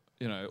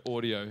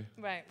 audio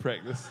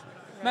practice.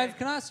 Right. Maeve,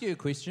 can I ask you a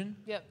question?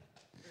 Yep.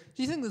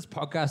 Do you think this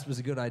podcast was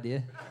a good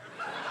idea?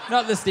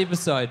 Not this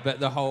episode, but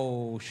the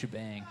whole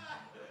shebang.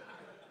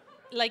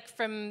 Like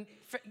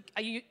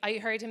I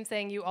heard him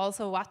saying you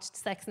also watched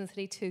Sex and the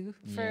City 2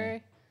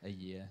 for... a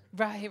year.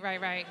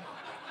 Right.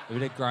 We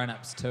did Grown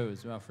Ups 2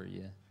 as well for a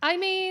year. I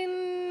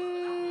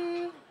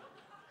mean...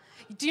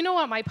 Do you know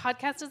what my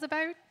podcast is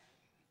about?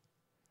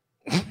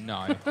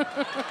 No.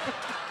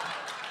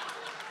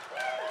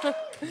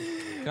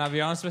 Can I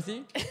be honest with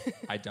you?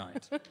 I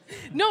don't.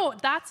 No,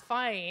 that's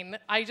fine.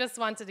 I just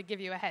wanted to give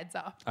you a heads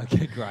up.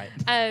 Okay, great.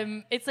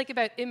 It's like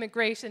about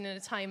immigration in a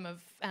time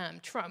of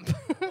Trump.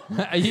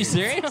 Are you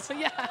serious? So,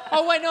 yeah.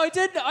 Oh wait, no, I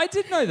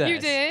did know that. You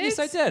did? Yes,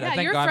 I did. Yeah, I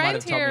think your Guy might friend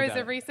have told here me is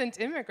about a recent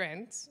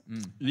immigrant.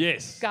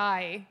 Yes.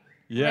 Guy.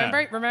 Yeah.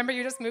 Remember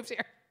you just moved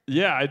here.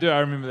 Yeah, I do. I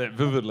remember that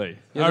vividly.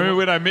 I remember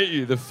when I met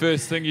you, the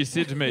first thing you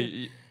said to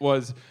me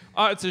was,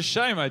 "Oh, it's a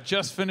shame I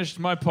just finished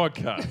my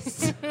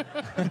podcast."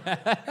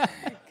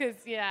 Because,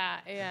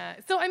 yeah.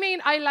 So, I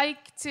mean, I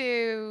like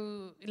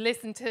to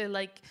listen to,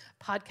 like,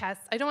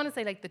 podcasts. I don't want to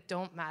say, like, that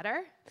don't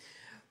matter.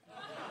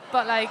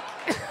 But, like...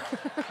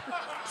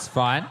 It's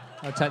fine.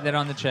 I'll take that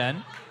on the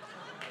chin.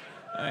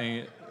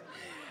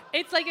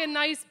 It's like a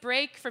nice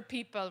break for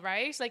people,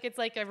 right? Like, it's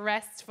like a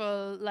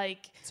restful,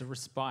 like... It's a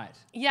respite.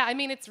 Yeah, I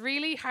mean, it's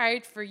really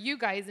hard for you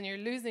guys and you're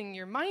losing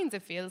your minds,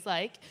 it feels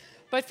like.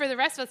 But for the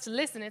rest of us to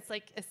listen, it's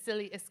like a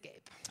silly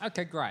escape.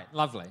 Okay, great.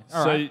 Lovely.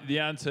 All right. The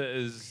answer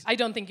is... I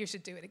don't think you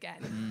should do it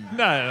again.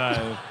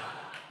 No.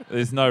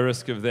 There's no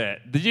risk of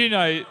that. Did you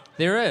know...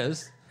 There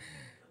is.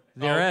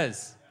 There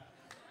is.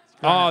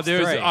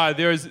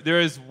 There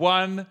is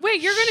one...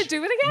 Wait, you're going to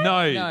do it again?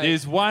 No,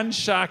 there's one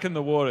shark in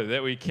the water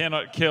that we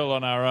cannot kill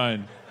on our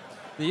own.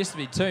 There used to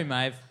be two,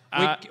 Maeve.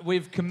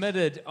 We've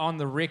committed on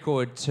the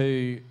record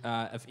to,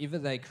 if ever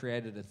they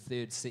created a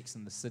third Sex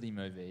and the City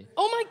movie...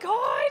 Oh my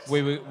God!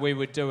 We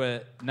would do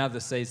another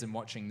season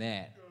watching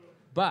that.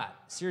 But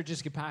Sarah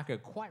Jessica Parker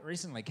quite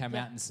recently came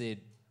out and said,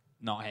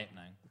 not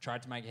happening.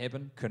 Tried to make it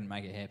happen, couldn't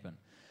make it happen.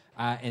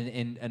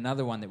 And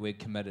another one that we're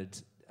committed...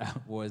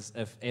 was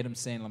if Adam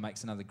Sandler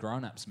makes another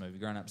Grown Ups movie,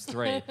 Grown Ups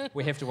 3,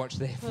 we have to watch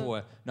that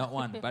for not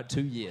 1, but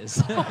 2 years.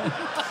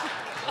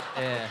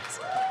 Yeah.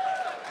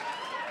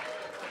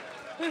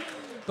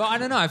 But I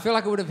don't know, I feel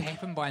like it would have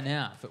happened by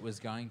now if it was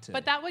going to.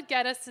 But that would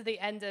get us to the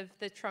end of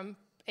the Trump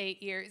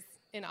 8 years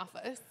in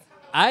office.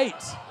 8?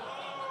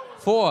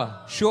 4,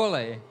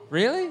 surely.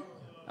 Really?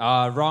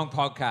 Wrong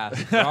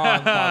podcast.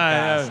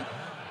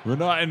 We're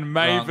not in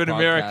Maeve in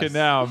America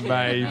now,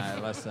 Maeve.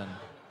 No, listen.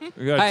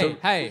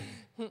 Hey.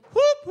 Whoop,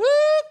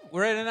 whoop.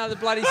 We're in another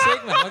bloody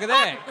segment. Look at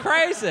that.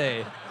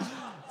 Crazy.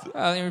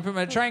 Well, let me put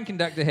my train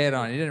conductor hat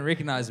on. You didn't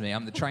recognize me.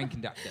 I'm the train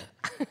conductor.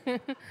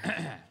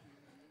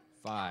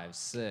 5,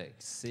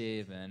 6,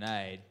 7,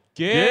 8.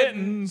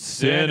 Getting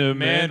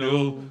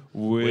sentimental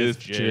with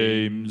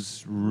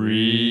James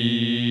Reed.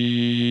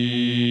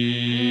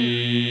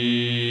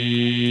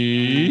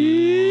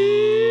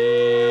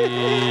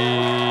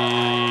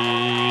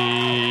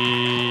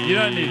 You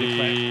don't need to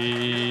clap.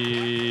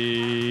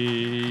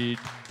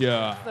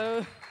 Yeah.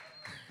 So,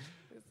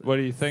 what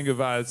do you think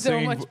about so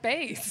singing? much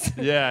bass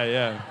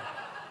Yeah.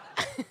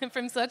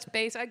 from such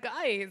beta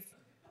guys.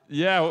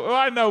 Yeah, well,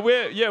 I know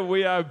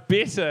we are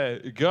better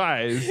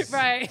guys.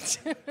 Right.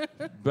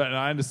 But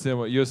I understand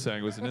what you're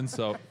saying was an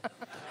insult.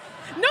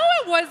 No,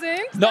 it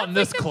wasn't. Not in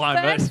this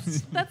climate.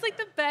 That's like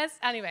the best.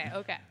 Anyway,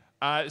 okay.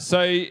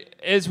 So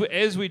as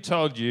we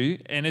told you,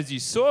 and as you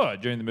saw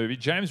during the movie,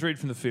 James Reed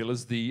from The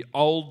Feelers, the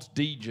old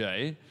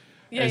DJ,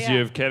 you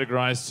have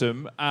categorised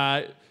him,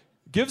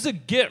 gives a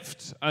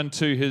gift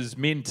unto his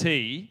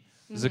mentee,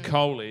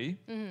 Zaccoli,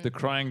 the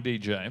crying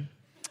DJ.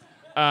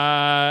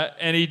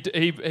 And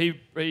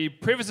he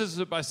prefaces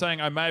it by saying,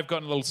 I may have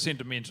gotten a little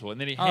sentimental. And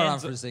then he hands Hold on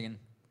for a second.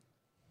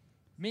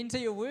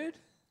 Mentee a word?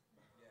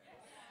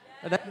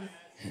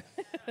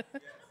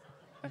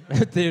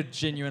 They're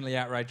genuinely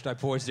outraged. I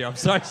paused you. I'm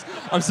so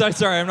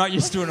sorry. I'm not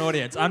used to an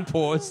audience.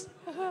 Unpause.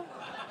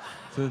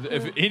 So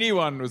if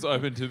anyone was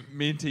open to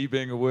mentee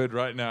being a word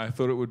right now, I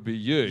thought it would be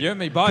you. You and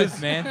me both,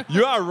 man.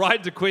 You are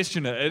right to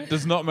question it. It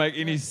does not make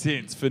any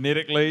sense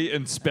phonetically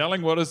and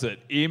spelling. What is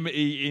it?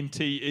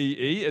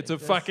 Mentee. It's a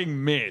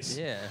fucking mess.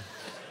 Yeah.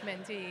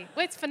 Mentee.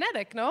 Wait, it's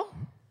phonetic, no?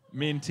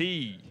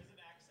 Mentee.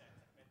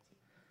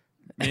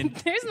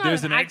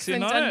 There's an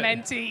accent on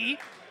mentee.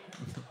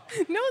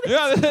 No,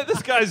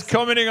 this guy's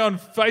commenting on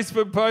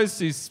Facebook posts.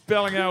 He's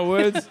spelling out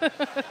words.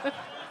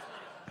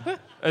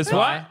 As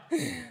what?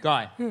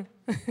 Guy.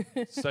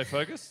 Stay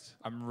focused.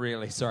 I'm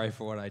really sorry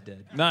for what I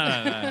did.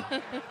 No.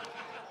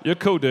 You're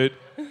cool, dude.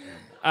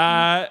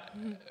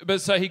 But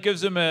so he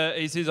gives him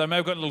he says, I may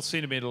have gotten a little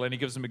sentimental, and he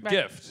gives him a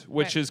gift,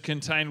 which is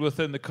contained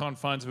within the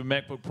confines of a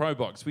MacBook Pro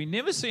box. We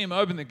never see him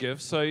open the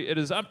gift, so it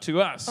is up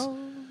to us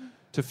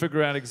to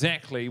figure out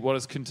exactly what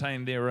is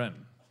contained therein.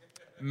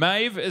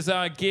 Maeve is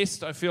our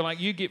guest. I feel like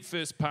you get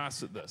first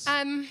pass at this.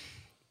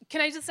 Can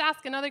I just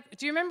ask another?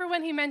 Do you remember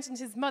when he mentioned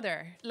his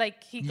mother?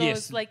 Like he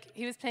goes, like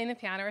he was playing the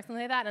piano or something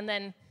like that, and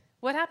then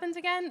what happened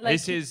again? Like he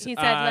says, he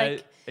said,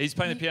 like he's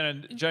playing the piano,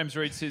 and James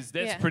Reed says,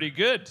 "That's pretty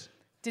good."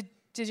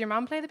 Did your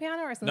mom play the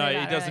piano or something? No, like he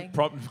that, doesn't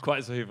prompt him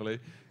quite so heavily.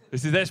 He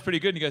says, "That's pretty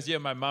good," and he goes, "Yeah,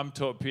 my mum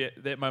taught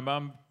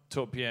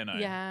piano."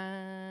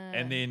 Yeah.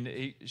 And then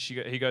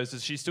he goes,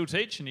 "Does she still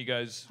teach?" And he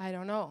goes, "I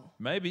don't know.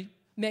 Maybe."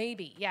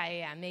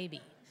 Yeah,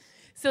 maybe.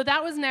 So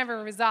that was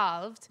never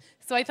resolved.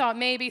 So I thought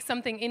maybe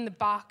something in the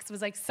box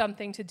was like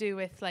something to do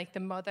with like the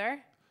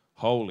mother.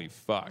 Holy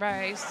fuck.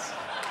 Right.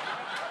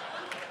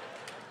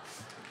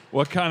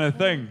 What kind of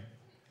thing?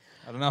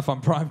 I don't know if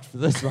I'm primed for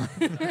this one.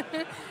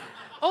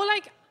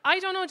 Like, I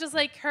don't know, just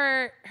like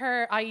her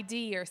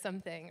ID or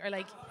something. Or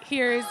like,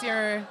 here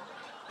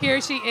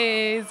she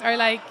is. Or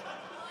like,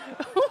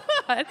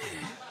 what?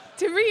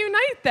 To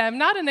reunite them,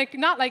 not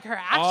like her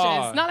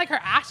ashes. Not like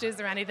her ashes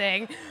or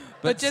anything.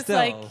 But just still.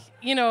 like,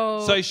 you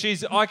know. So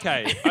she's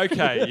okay,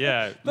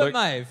 yeah. But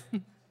Maeve,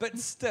 but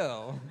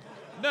still.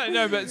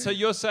 No, but so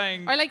you're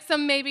saying... Or like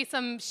maybe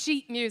some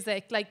sheet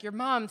music, like your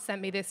mom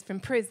sent me this from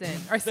prison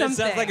or something.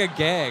 That sounds like a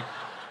gag.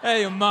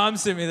 Hey, your mom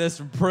sent me this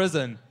from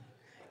prison.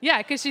 Yeah,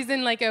 because she's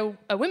in like a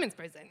women's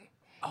prison.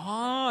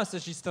 Oh, so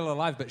she's still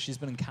alive, but she's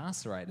been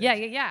incarcerated.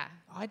 Yeah.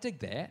 I dig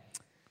that.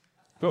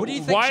 But what do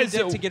you think she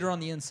did to get her on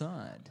the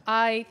inside?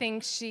 I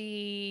think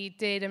she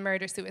did a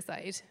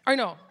murder-suicide. Or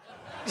no.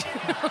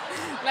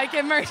 Like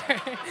a murder.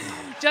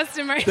 Just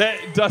a murder.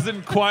 That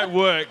doesn't quite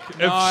work.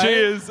 If she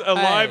is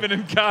alive and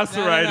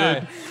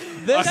incarcerated,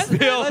 I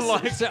feel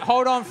like...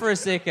 Hold on for a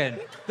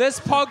second. This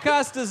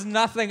podcast is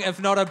nothing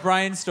if not a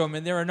brainstorm,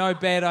 and there are no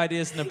bad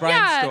ideas in the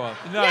brainstorm.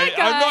 No,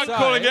 I'm not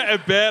calling it a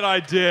bad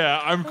idea.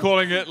 I'm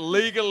calling it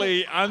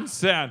legally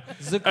unsound.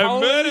 A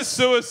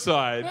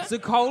murder-suicide.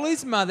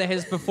 Zaccoli's mother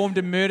has performed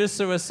a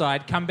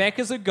murder-suicide, come back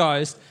as a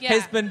ghost,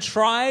 has been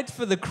tried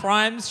for the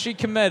crimes she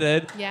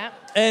committed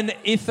in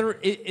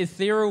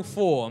ethereal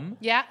form,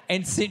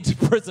 and sent to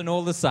prison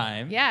all the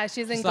same. Yeah,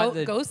 she's in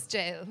ghost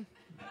jail.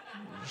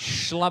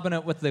 Schlubbing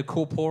it with the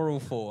corporal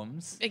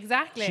forms.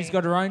 Exactly. She's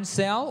got her own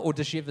cell, or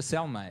does she have a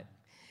cellmate?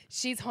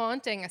 She's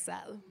haunting a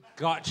cell.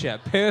 Gotcha.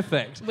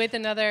 Perfect. With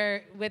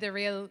a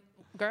real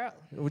girl.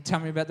 Well, tell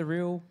me about the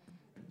real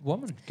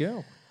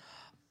girl.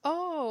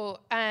 Oh,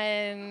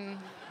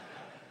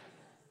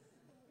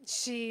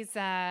 she's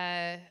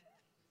I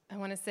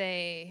want to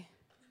say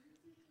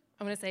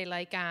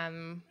like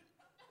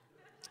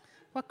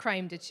what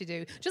crime did she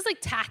do? Just like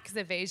tax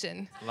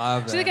evasion.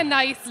 Love She's it. like a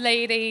nice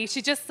lady.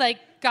 She just like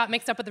got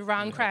mixed up with the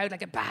wrong crowd,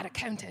 like a bad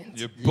accountant.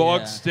 Your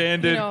bog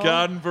standard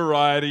garden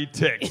variety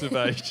tax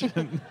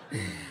evasion.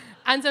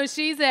 And so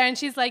she's there, and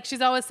she's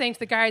always saying to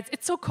the guards,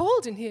 "It's so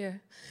cold in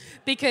here,"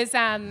 because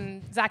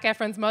Zac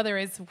Efron's mother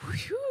is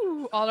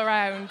all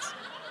around.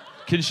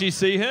 Can she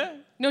see her?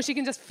 No, she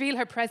can just feel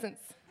her presence.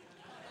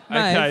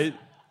 Okay.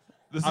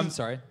 I'm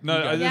sorry.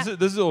 No,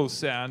 this is all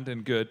sound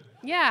and good.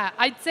 Yeah,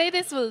 I'd say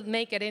this will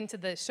make it into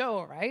the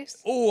show, right?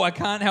 Oh, I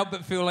can't help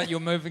but feel like you're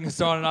moving us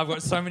on, and I've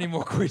got so many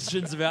more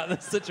questions about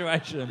this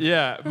situation.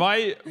 Yeah,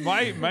 my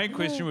main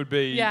question would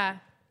be,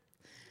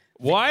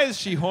 why is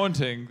she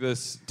haunting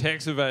this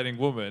tax evading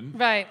woman?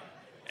 Right.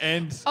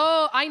 And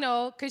I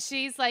know, because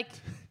she's like,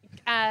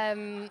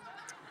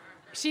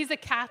 she's a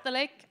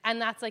Catholic, and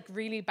that's like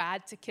really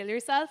bad to kill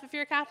yourself if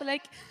you're a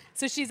Catholic.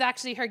 So she's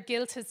actually, her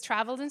guilt has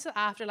traveled into the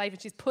afterlife,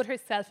 and she's put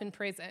herself in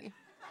prison.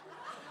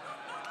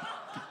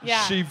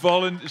 Yeah. she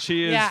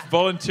is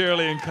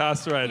voluntarily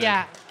incarcerated.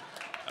 Yeah.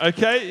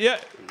 Okay, yeah.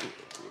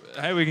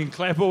 Hey, we can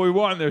clap all we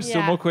want. There's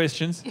still more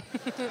questions.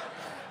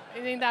 I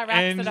think that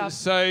wraps it up. And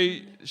so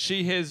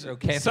she has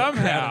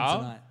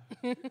somehow...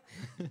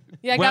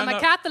 Yeah, I got my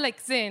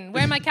Catholics in.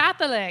 Where are my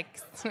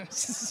Catholics?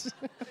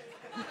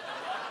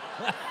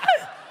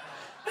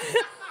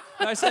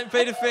 No St.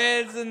 Peter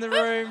fans in the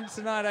room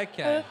tonight.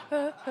 Okay.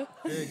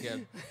 Very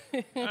good.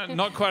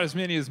 Not quite as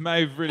many as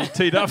Maeve really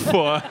teed up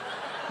for.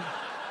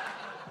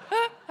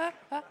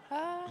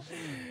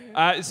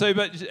 So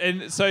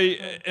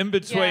in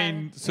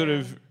between sort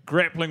of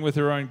grappling with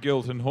her own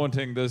guilt and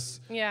haunting this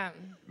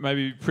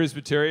maybe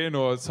Presbyterian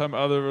or some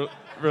other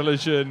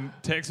religion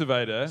tax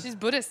evader. She's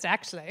Buddhist,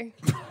 actually.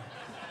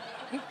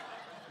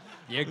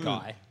 Yeah,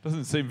 guy.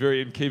 Doesn't seem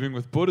very in keeping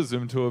with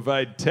Buddhism to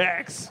evade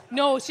tax.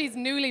 No, she's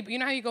newly... You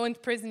know how you go into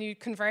prison, you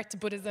convert to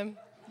Buddhism?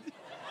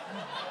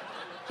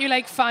 You,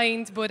 like,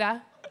 find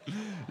Buddha.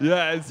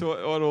 Yeah, it's what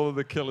all of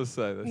the killers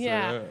say. They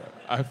say,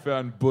 I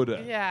found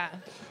Buddha. Yeah.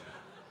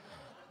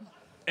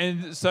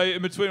 And so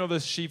in between all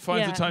this, she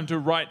finds the time to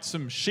write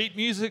some sheet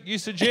music, you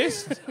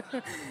suggest?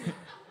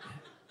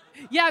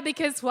 Yeah,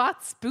 because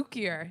what's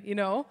spookier, you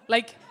know?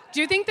 Like,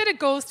 do you think that it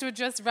goes to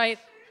just write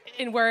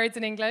in words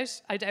in English?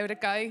 I doubt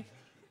it, Guy.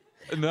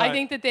 No. I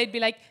think that they'd be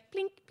like,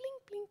 blink,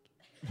 blink,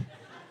 blink.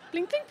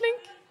 Blink, blink,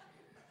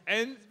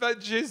 blink.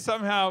 But she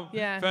somehow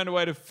found a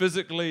way to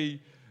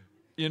physically,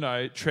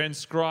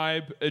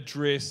 transcribe,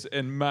 address,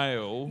 and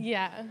mail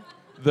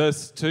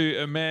this to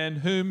a man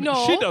whom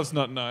she does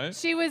not know.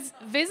 She was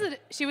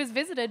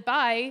visited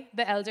by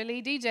the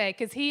elderly DJ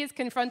because he is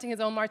confronting his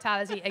own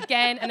mortality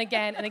again and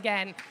again and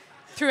again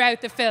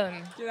throughout the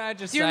film. Can I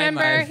just Do you say,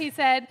 remember Maeve, he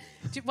said,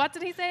 what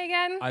did he say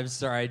again? I'm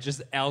sorry,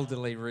 just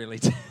elderly really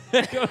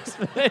tickles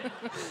me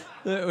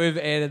that we've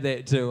added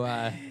that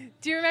to...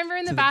 Do you remember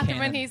in the bathroom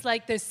when he's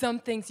like, there's some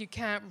things you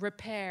can't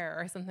repair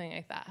or something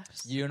like that?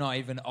 You're not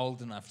even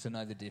old enough to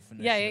know the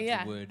definition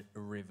of the word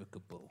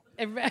irrevocable.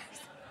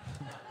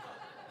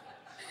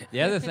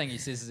 The other thing he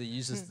says is he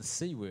uses the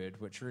C word,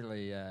 which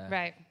really...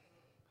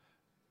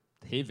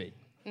 heavy.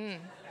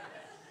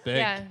 Big.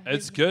 Yeah.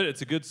 It's good.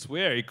 It's a good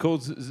swear. He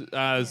calls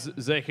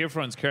Zac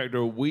Efron's character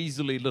a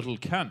weaselly little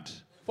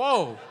cunt.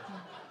 Whoa.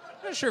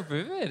 I'm not sure if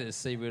we've had a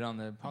C word on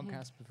the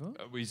podcast before.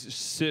 We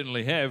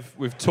certainly have.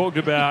 We've talked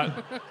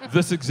about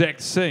this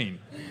exact scene.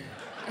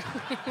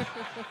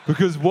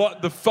 Because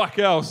what the fuck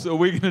else are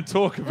we going to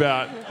talk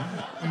about?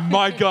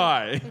 My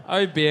guy.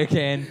 Oh, beer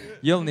can,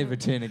 you'll never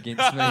turn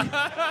against me.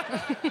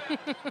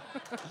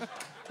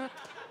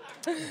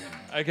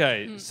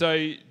 Okay,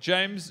 so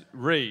James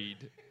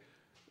Reed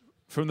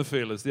from The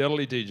Feelers, the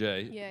elderly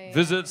DJ,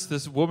 visits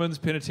this woman's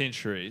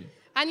penitentiary.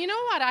 And you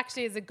know what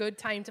actually is a good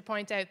time to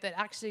point out that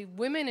actually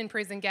women in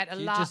prison get a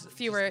lot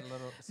fewer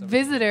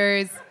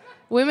visitors.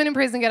 Women in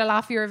prison get a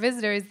lot fewer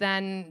visitors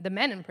than the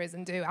men in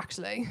prison do,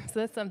 actually. So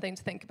that's something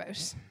to think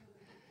about.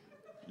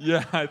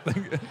 Yeah, I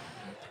think...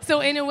 So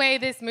in a way,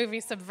 this movie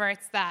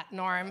subverts that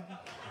norm.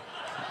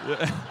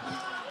 Yeah.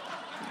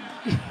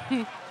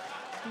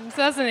 So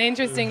that's an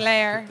interesting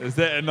layer. Is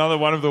that another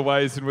one of the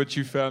ways in which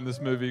you found this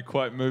movie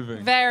quite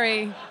moving?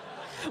 Very.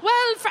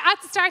 Well,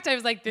 at the start, I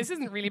was like, this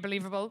isn't really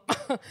believable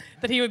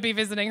that he would be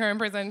visiting her in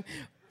prison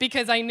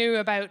because I knew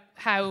about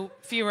how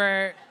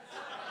fewer...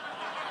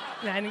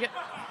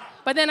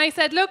 But then I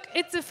said, look,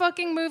 it's a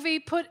fucking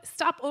movie.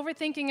 Stop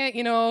overthinking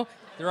it,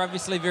 They're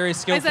obviously very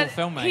skillful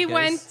filmmakers. He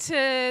went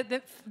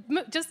to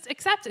just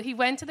accept it. He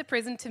went to the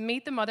prison to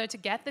meet the mother to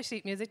get the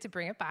sheet music to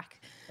bring it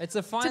back. It's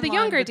a fine to the line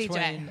younger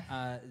between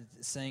DJ.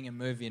 Seeing a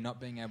movie and not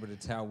being able to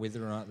tell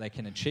whether or not they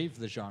can achieve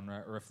the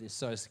genre, or if they're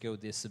so skilled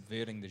they're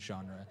subverting the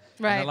genre.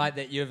 Right. And I like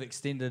that you've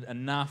extended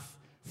enough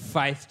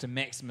faith to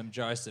Maximum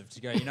Joseph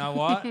to go, you know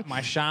what,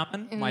 my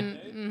shaman,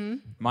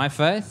 my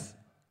faith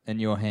in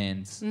your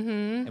hands,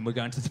 and we're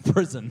going to the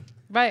prison.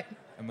 Right.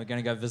 And we're going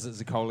to go visit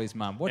Zaccoli's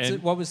mum.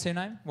 What was her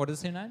name? What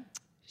is her name?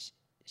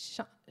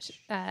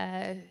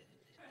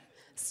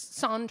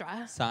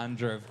 Sandra.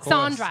 Sandra, of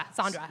course. Sandra.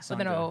 With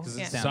an O. Because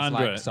it sounds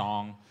Sandra. like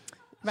song.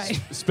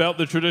 Right. Spelt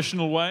the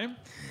traditional way?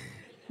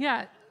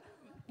 Yeah,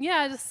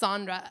 just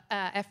Sandra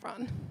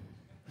Efron.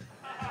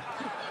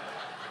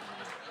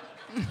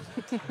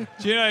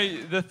 Do you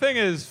know, the thing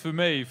is for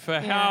me,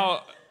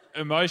 how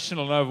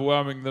emotional and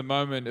overwhelming the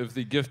moment of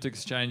the gift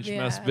exchange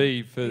must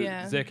be for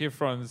Zac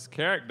Efron's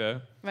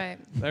character. Right.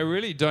 They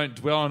really don't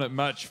dwell on it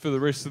much for the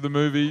rest of the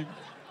movie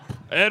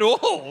at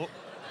all.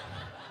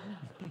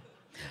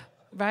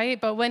 Right,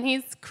 but when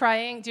he's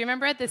crying, do you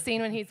remember at the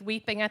scene when he's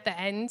weeping at the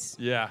end?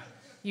 Yeah.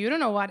 You don't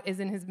know what is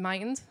in his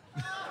mind.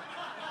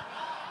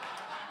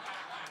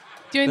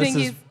 Do you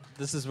think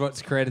This is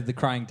what's created the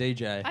crying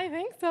DJ. I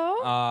think so.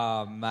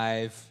 Oh,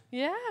 Maeve.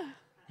 Yeah.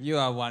 You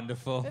are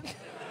wonderful. Isn't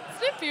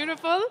it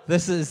beautiful?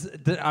 This is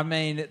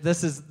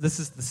the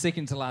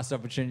second to last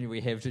opportunity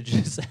we have to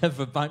just have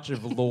a bunch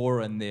of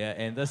lore in there,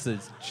 and this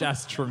is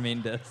just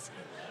tremendous.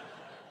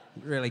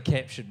 It really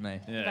captured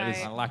me. Yeah,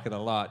 Right. I like it a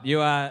lot. You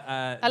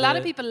are A lot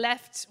of people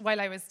left while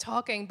I was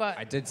talking, but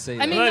I did see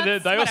I that.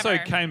 mean, They also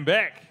whatever. came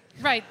back.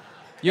 Right.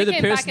 You're They the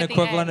came back person at the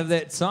equivalent end. of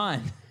that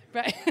sign.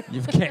 Right.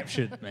 You've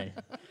captured me.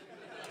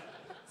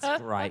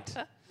 It's great.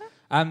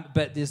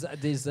 But there's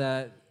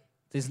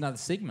another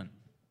segment.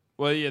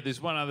 Well, yeah, there's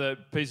one other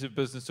piece of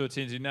business to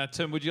attend to. Now,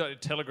 Tim, would you like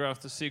to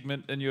telegraph the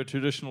segment in your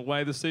traditional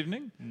way this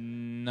evening?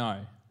 No.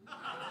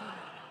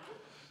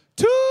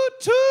 Toot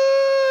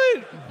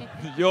toot!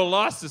 Your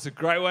loss is a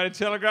great way to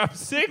telegraph a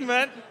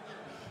segment.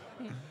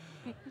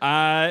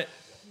 Now,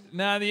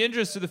 in the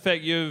interest of the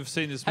fact you've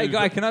seen this Hey, movie...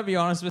 Guy, can I be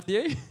honest with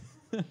you?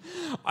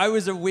 I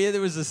was aware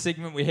there was a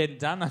segment we hadn't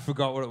done. I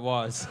forgot what it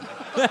was.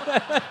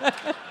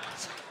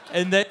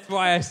 And that's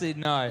why I said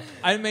no.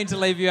 I didn't mean to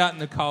leave you out in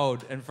the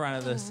cold in front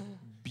of this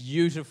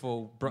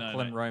beautiful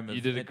Brooklyn room you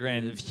did a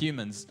grand- of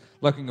humans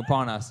looking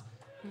upon us.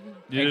 You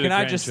And did a can I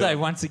grand just job. say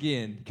once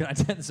again, can I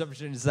take this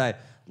opportunity to say, a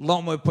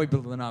lot more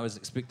people than I was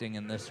expecting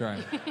in this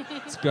room.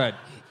 It's good.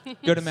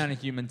 Good amount of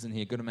humans in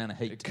here, good amount of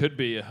heat. It could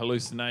be a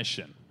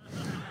hallucination.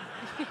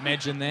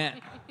 Imagine that.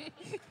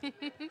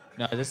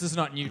 No, this is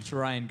not new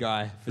terrain,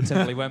 Guy, for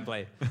Timberley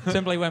Wembley.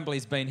 Timberley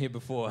Wembley's been here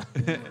before.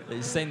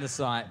 He's seen the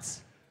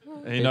sights.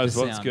 He heard knows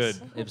the what's sounds. good.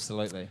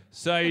 Absolutely.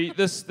 So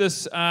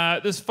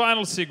this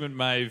final segment,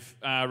 Maeve,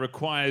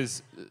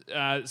 requires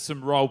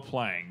some role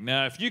playing.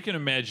 Now, if you can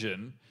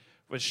imagine,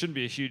 which shouldn't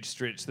be a huge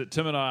stretch, that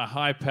Tim and I are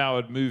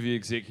high-powered movie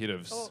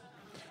executives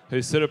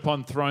who sit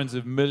upon thrones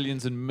of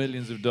millions and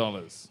millions of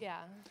dollars. Yeah.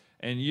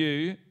 And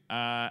you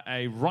are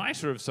a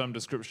writer of some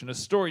description, a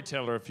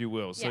storyteller, if you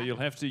will. So Yeah. you'll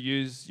have to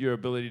use your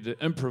ability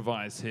to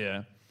improvise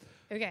here.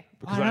 Okay.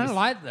 Because I don't just-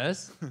 like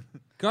this.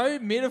 Go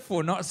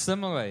metaphor, not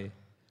simile.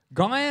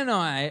 Guy and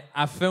I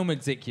are film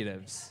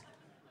executives.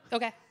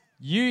 Okay.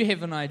 You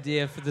have an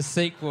idea for the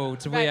sequel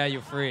to We Right. Are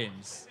Your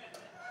Friends.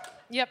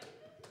 Yep.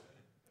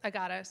 I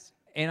got it.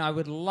 And I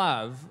would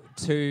love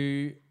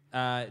to,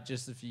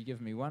 just if you give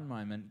me one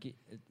moment,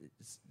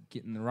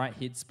 get in the right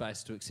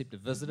headspace to accept a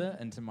visitor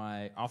into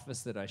my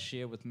office that I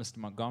share with Mr.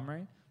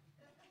 Montgomery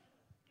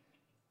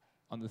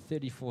on the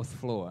 34th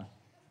floor.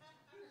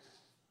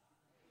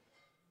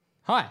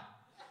 Hi.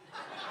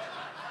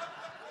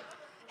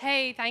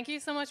 Hey, thank you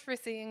so much for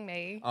seeing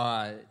me.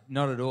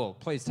 Not at all.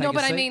 Please take No, a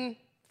but seat. I mean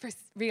for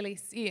really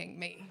seeing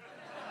me.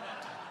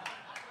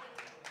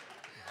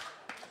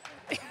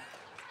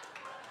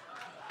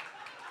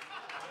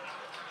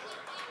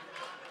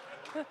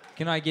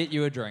 Can I get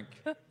you a drink?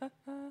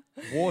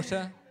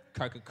 Water,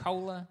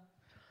 Coca-Cola,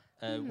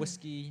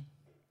 whiskey,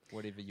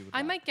 whatever you would I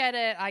like. might get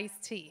an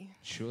iced tea.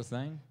 Sure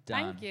thing.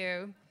 Done. Thank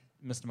you.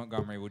 Mr.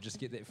 Montgomery, we'll just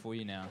get that for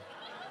you now.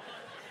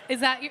 Is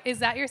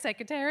that your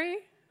secretary?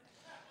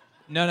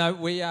 No,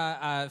 we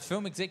are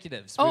film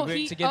executives. Oh,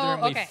 we work together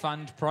and we okay.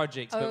 fund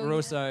projects, but we're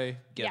also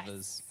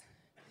givers.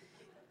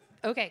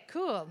 Okay,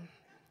 cool.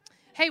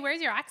 Hey,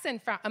 where's your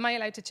accent from? Am I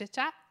allowed to chit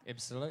chat?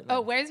 Absolutely. Oh,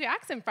 where's your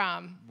accent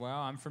from? Well,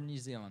 I'm from New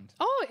Zealand.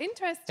 Oh,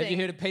 interesting. Have you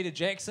heard of Peter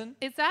Jackson?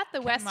 Is that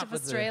the west up of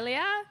with the-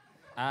 Australia?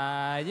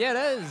 Yeah,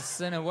 it is.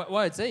 Well,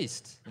 it's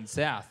east and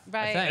south. I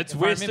Right. think, It's I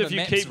west remember if you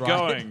maps keep right.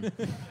 going.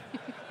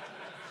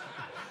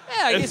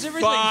 Yeah, I guess It's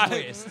everything's far-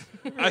 west.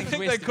 I Everything's think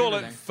west they of call it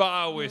everything.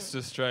 far west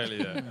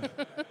Australia.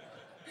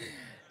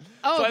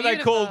 Oh, It's like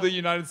they call beautiful. the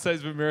United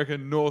States of America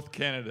North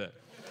Canada.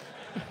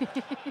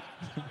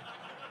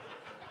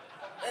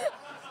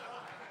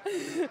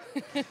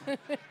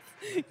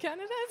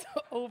 Canada's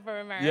over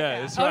America.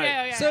 Yeah, that's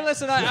right. Okay. So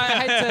listen, I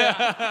hate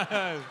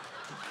to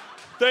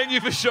Thank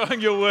you for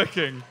showing you're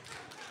working.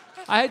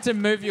 I hate to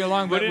move you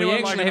along, Would but we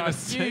anyone actually like have a an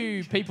iced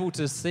tea? few people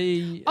to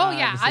see. Oh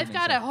yeah, this I've evening,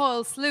 got so- a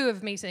whole slew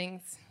of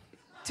meetings,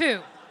 too.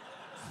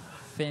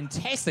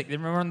 Fantastic.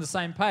 Then we're on the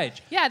same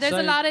page. Yeah, there's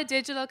So- a lot of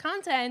digital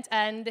content,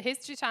 and the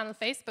History Channel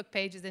Facebook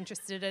page is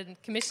interested in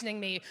commissioning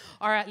me,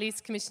 or at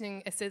least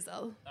commissioning a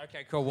sizzle.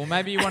 Okay, cool. Well,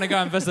 maybe you want to go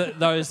and visit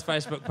those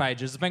Facebook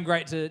pages. It's been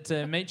great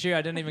to meet you.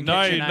 I didn't even No,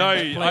 catch your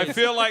name. but I please.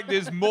 feel like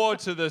there's more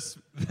to this.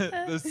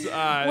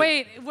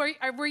 Wait,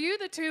 were you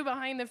the two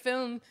behind the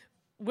film?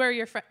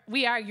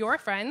 We are your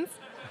friends.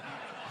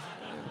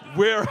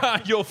 Where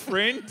are your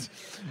friend?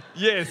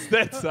 Yes,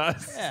 that's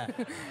us. Yeah.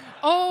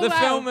 Oh, The wow.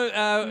 film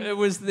it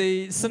was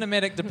the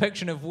cinematic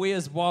depiction of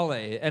Where's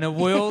Wally in a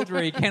world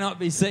where he cannot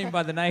be seen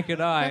by the naked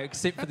eye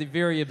except for the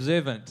very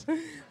observant.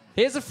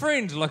 Here's a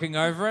friend looking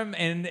over him,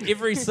 and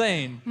every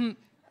scene,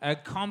 a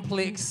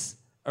complex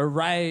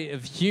array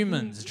of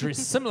humans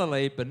dressed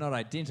similarly but not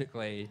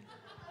identically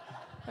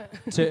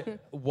to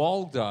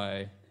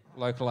Waldo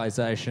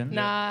localization.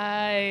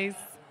 Nice.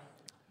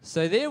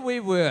 So there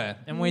we were,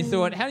 and we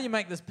thought, how do you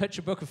make this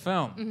picture book a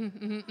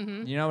film?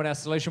 You know what our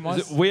solution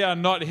was? We are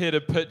not here to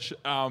pitch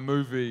our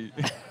movie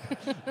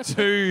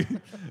to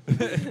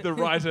the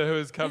writer who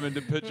has come in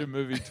to pitch a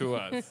movie to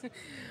us.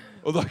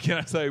 Although, can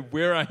I say,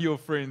 Where Are Your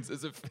Friends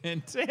is a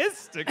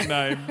fantastic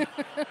name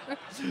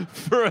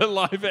for a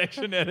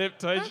live-action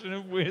adaptation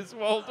of Where's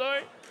Waldo?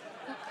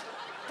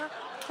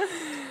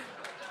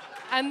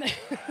 And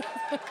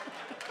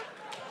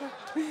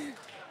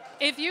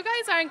if you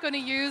guys aren't going to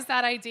use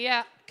that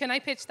idea, can I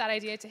pitch that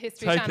idea to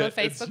History Channel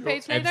Facebook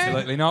page later?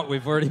 Absolutely not.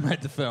 We've already made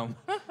the film.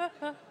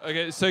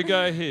 Okay, so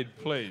go ahead,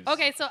 please.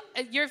 Okay, so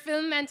your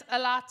film meant a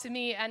lot to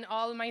me and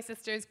all my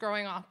sisters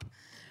growing up.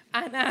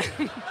 And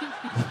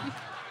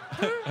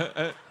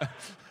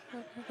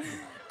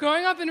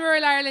growing up in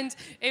rural Ireland,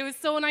 it was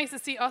so nice to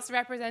see us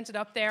represented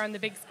up there on the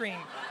big screen.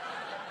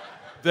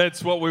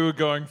 That's what we were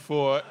going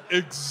for.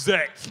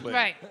 Exactly.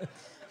 Right.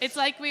 It's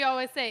like we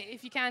always say,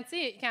 if you can't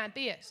see it, you can't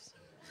be it.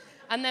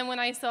 And then when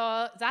I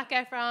saw Zac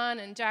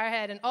Efron and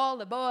Jarhead and all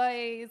the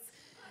boys,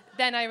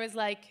 then I was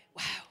like,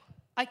 wow,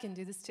 I can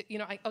do this too. You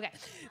know, okay.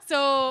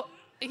 So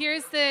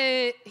here's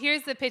the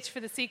pitch for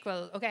the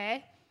sequel,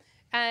 okay?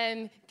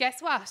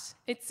 Guess what?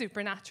 It's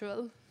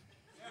supernatural.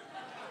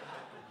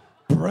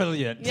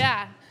 Brilliant.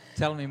 Yeah.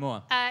 Tell me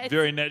more.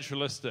 Very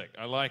naturalistic.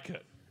 I like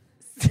it.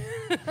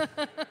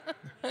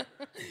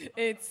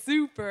 It's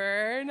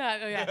super.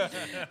 Yeah.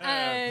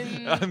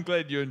 I'm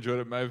glad you enjoyed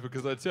it, Maeve,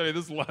 because I tell you,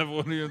 this live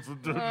audience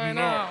did I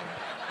know.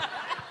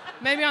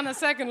 Maybe on the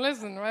second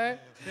listen, right?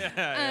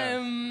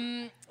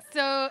 Yeah.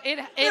 So it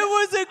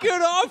was a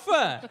good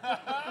offer.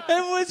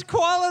 It was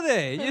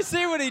quality. You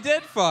see what he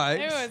did, folks?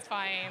 It was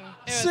fine.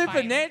 It was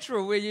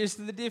Supernatural, we're used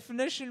to the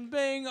definition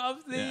being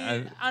of the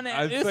I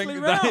unearthly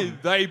think realm.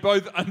 they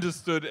both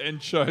understood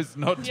and chose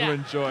not to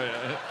enjoy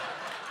it.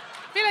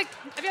 I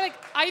feel like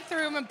I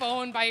threw him a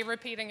bone by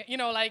repeating it. You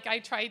know, like I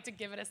tried to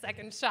give it a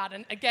second shot,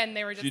 and again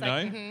they were just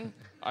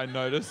I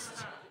noticed.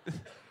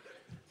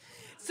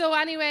 So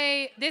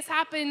anyway, this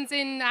happens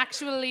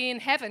actually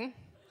in heaven,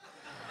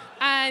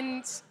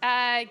 and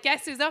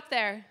guess who's up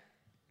there?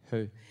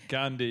 Who?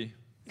 Gandhi.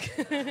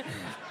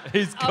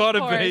 He's got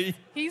to be.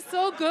 He's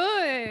so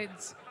good.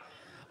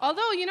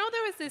 Although, you know,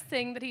 there was this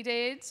thing that he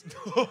did.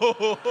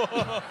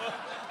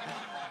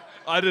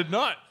 I did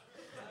not.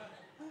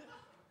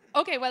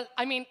 Okay, well,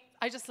 I mean,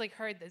 I just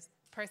heard this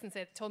person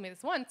told me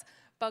this once,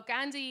 but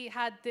Gandhi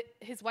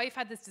his wife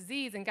had this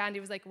disease, and Gandhi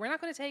was like, we're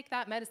not going to take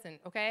that medicine,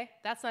 okay?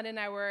 That's not in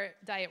our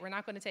diet. We're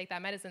not going to take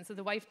that medicine. So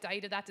the wife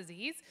died of that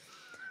disease.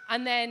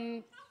 And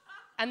then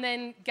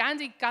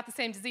Gandhi got the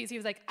same disease. He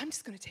was like, I'm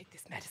just going to take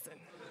this medicine.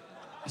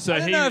 So I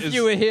don't know if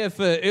you were here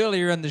for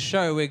earlier in the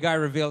show where Guy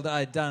revealed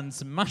I'd done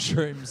some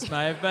mushrooms,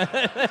 Maeve, but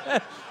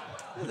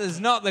this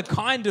is not the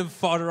kind of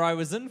fodder I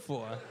was in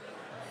for.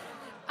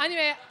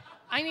 Anyway,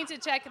 I need to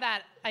check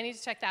that,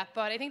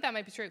 but I think that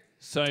might be true.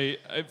 So,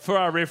 for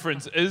our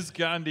reference, is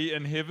Gandhi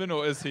in heaven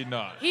or is he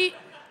not? He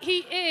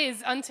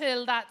is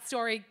until that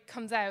story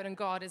comes out and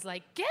God is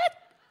like, get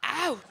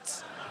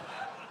out.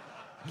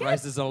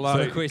 Raises a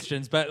lot of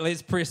questions, but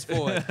let's press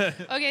forward.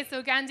 Okay,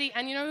 so Gandhi,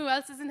 and you know who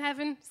else is in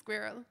heaven?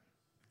 Squirrel.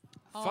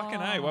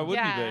 Fucking A, why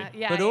wouldn't he be?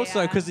 Yeah, but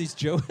also because he's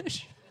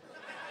Jewish.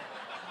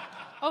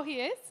 Oh, he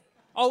is?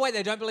 Oh, wait,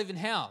 they don't believe in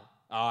hell.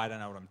 Oh, I don't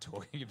know what I'm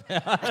talking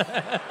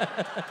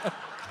about.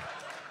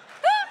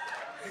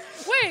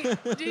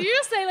 Wait, do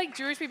you say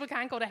Jewish people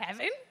can't go to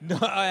heaven? No,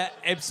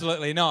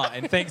 absolutely not.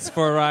 And thanks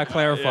for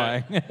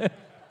clarifying. Yeah.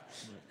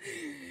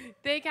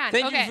 They can.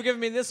 Thank you for giving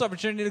me this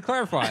opportunity to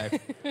clarify.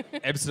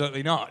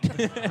 Absolutely not.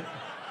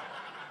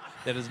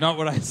 That is not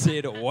what I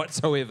said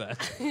whatsoever.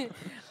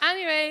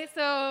 Anyway,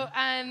 so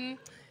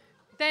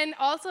then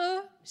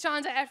also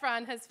Shonda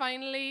Efron has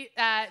finally,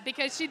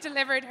 because she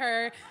delivered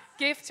her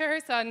gift to her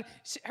son,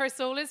 her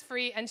soul is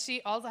free, and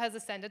she also has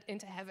ascended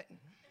into heaven.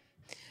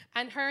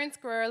 And her and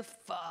Squirrel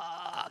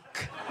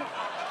fuck.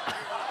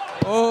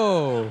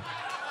 Oh.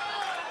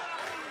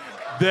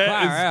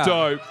 That is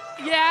dope.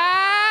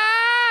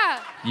 Yeah!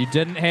 You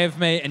didn't have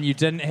me, and you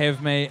didn't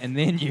have me, and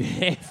then you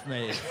have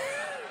me.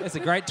 That's a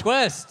great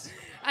twist.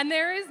 And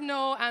there is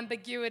no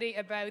ambiguity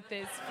about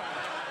this.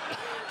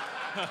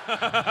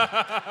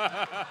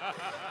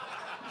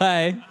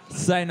 Hey,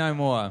 say no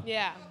more.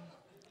 Yeah.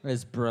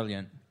 It's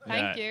brilliant.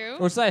 Thank you.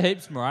 Or say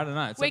heaps more, I don't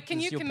know. Wait, can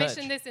you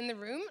commission this in the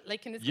room?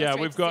 Can this go straight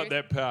we've to got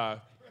series? that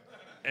power.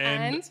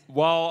 And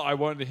while I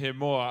want to hear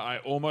more, I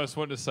almost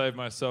want to save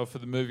myself for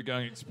the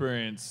movie-going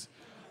experience.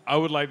 I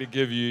would like to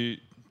give you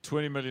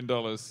 $20 million.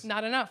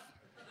 Not enough.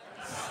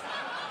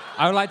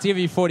 I would like to give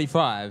you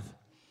 45.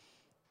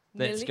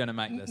 That's going to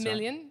make this.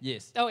 Million? Right?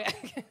 Yes. Oh, yeah.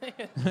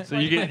 So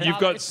you've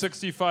got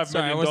 $65 million.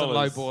 Sorry, I wasn't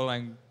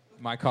lowballing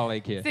my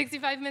colleague here.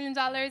 $65 million,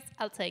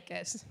 I'll take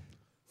it.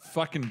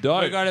 Fucking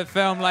dope. We got a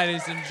film,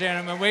 ladies and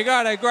gentlemen. We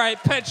got a great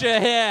picture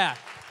here.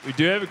 We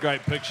do have a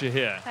great picture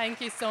here.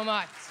 Thank you so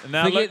much. And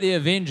now Forget the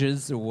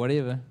Avengers or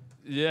whatever.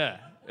 Yeah.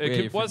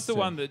 What's the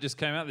one that just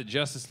came out? The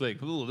Justice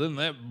League. Ooh, didn't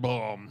that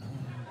bomb?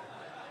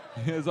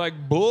 It's like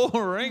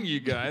boring, you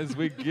guys.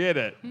 We get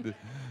it.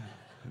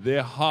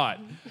 They're hot.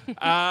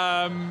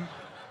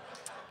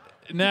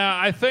 Now,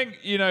 I think,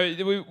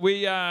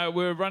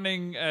 we're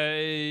running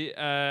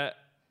a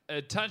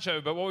touch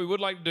over, but what we would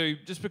like to do,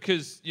 just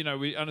because,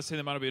 we understand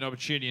there might be an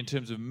opportunity in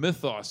terms of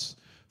mythos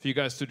for you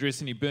guys to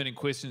address any burning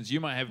questions you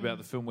might have about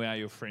the film We Are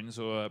Your Friends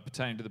or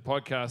pertaining to the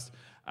podcast,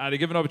 to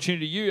give an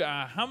opportunity to you,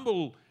 a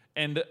humble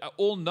and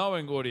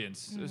all-knowing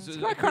audience. Is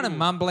that kind of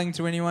mumbling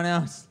to anyone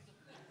else?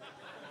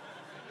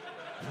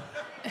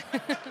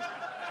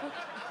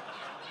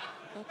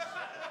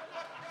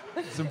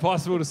 It's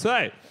impossible to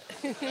say.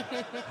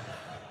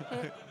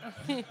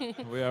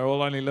 We are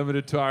all only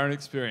limited to our own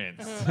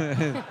experience.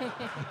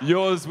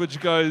 Yours, which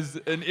goes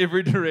in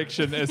every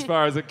direction as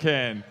far as it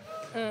can,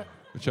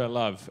 which I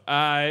love.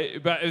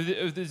 But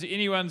if there's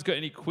anyone's got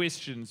any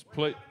questions,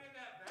 please.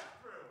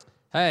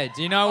 Hey,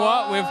 do you know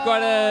what? We've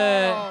got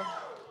a...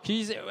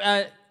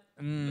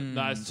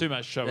 No, it's too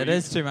much trouble. It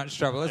is too much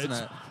trouble, isn't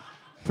it?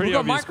 Pretty We've got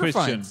obvious microphones.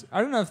 question.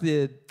 I don't know if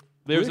they're...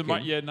 There's a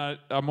working.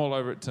 I'm all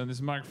over it, Tim.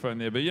 There's a microphone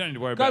there, but you don't need to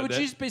worry about would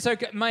that. you be so...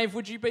 Maeve,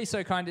 would you be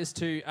so kind as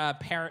to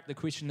parrot the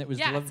question that was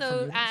delivered from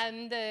so you?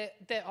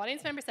 the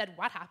audience member said,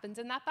 what happens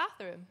in that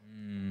bathroom?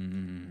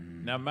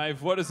 Now,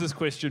 Maeve, what does this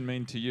question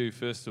mean to you,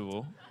 first of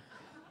all?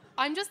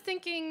 I'm just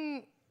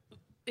thinking,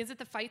 is it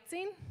the fight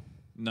scene?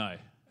 No.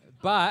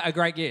 But a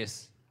great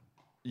guess.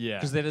 Yeah.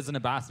 Because that isn't a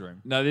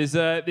bathroom. No, there's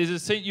a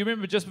scene. You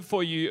remember just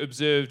before you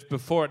observed,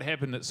 before it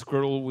happened, that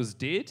Squirrel was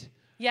dead?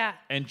 Yeah.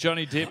 And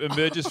Johnny Depp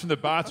emerges from the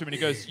bathroom and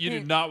he goes, you do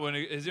not want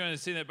to... Has anyone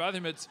seen that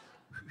bathroom? It's...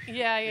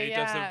 Yeah. He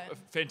does the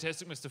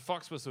fantastic Mr.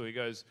 Fox whistle. He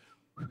goes...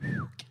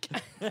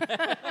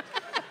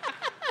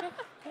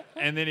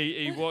 And then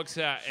he walks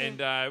out,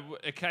 and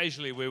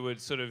occasionally we would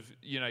sort of,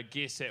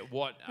 guess at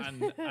what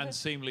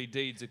unseemly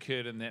deeds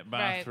occurred in that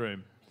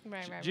bathroom.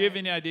 Right. Do you have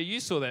any idea? You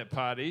saw that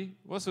party.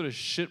 What sort of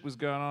shit was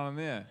going on in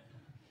there?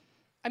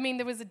 I mean,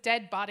 there was a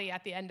dead body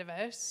at the end of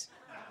it.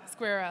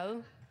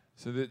 Squirrel.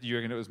 So that you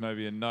reckon it was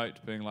maybe a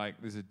note being like,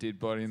 there's a dead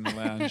body in the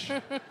lounge?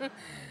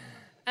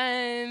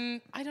 I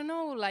don't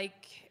know,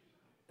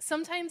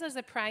 sometimes as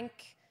a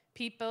prank,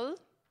 people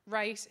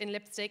write in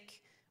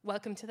lipstick,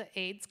 "Welcome to the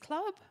AIDS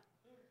Club,"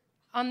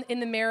 in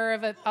the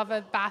mirror of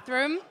a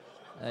bathroom.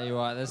 There you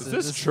are. Is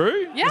this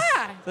true?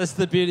 Yeah. That's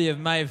the beauty of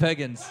Maeve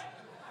Higgins.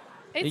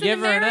 It's you give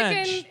her an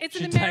inch, it's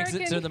she an takes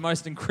American, it to the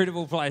most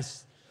incredible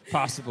place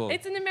possible.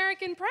 It's an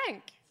American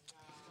prank.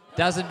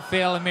 Doesn't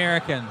feel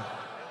American.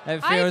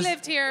 It I've feels...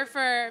 lived here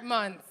for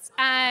months,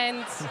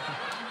 and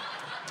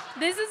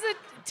this is a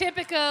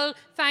typical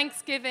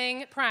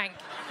Thanksgiving prank.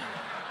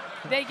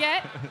 They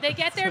get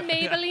their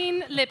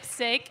Maybelline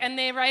lipstick and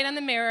they write on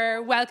the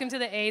mirror, "Welcome to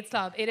the AIDS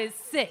Club." It is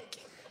sick.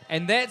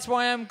 And that's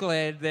why I'm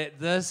glad that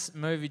this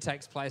movie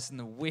takes place in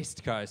the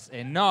West Coast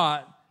and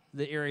not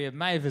the area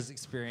Maeve has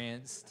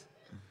experienced.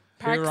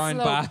 Park her own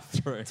Slope.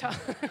 bathroom.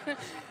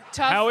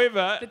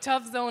 However, the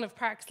tough zone of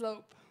Park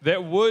Slope.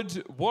 That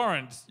would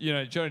warrant,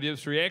 Johnny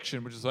Depp's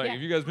reaction, which is like,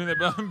 have you guys been in that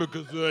bathroom?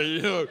 Because,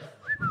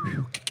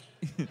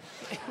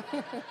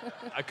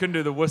 I couldn't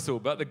do the whistle,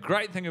 but the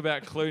great thing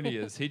about Clooney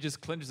is he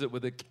just clinches it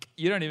with a...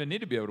 You don't even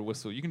need to be able to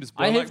whistle. You can just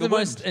blow I like have the wind.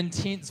 most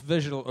intense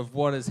visual of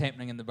what is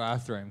happening in the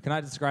bathroom. Can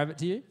I describe it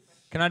to you?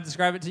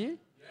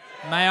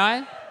 May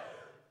I?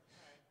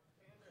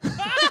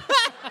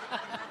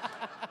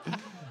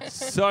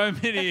 So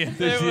many It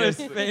was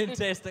enthusiasts.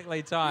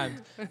 fantastically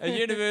timed. A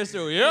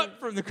universal, yep,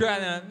 from the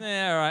crowd.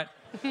 Yeah, all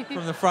right.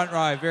 From the front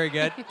row, very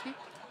good.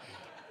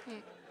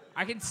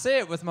 I can see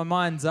it with my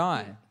mind's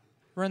eye.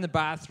 We're in the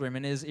bathroom,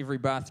 and as every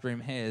bathroom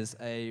has,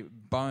 a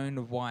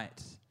bone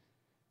white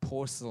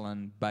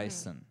porcelain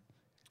basin.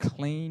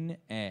 Clean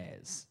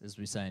as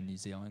we say in New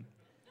Zealand.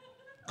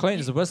 Clean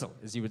as a whistle,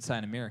 as you would say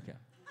in America.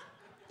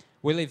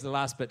 We leave the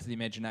last bit to the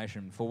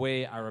imagination, for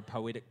we are a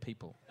poetic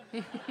people.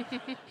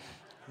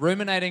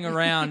 Ruminating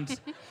around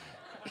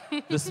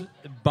this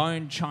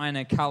bone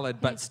china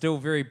coloured but still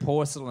very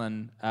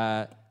porcelain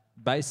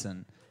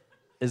basin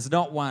is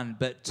not one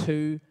but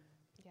two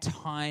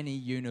tiny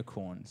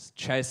unicorns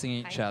chasing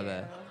each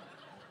other,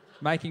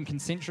 making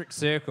concentric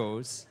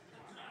circles,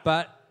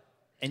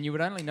 and you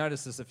would only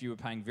notice this if you were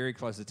paying very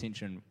close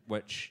attention,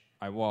 which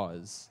I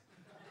was.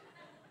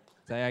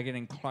 They are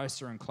getting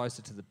closer and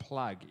closer to the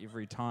plug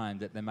every time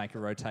that they make a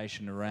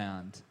rotation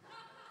around.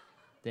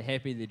 They're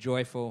happy, they're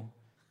joyful,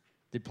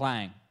 they're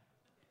playing.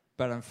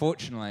 But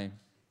unfortunately,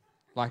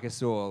 like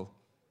us all,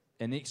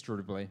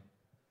 inexorably,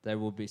 they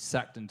will be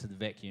sucked into the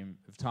vacuum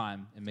of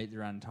time and meet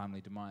their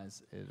untimely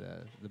demise at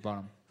the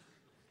bottom.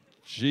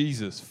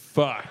 Jesus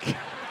fuck.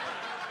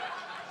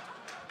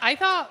 I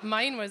thought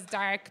mine was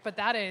dark, but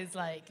that is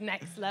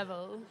next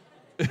level.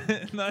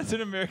 No, it's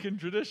an American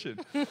tradition.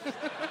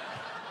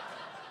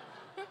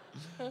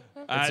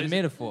 It's a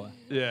metaphor.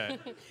 Yeah.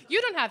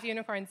 You don't have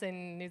unicorns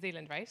in New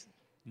Zealand, right?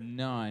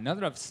 No, not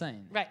that I've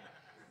seen. Right.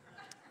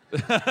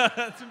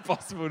 That's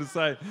impossible to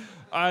say.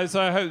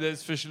 So I hope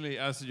that's sufficiently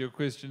answered your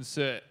question,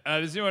 sir.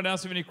 Does anyone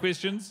else have any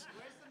questions?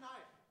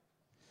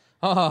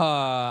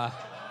 Oh,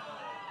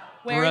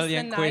 Where's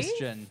brilliant the knife?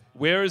 question.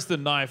 Where is the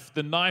knife?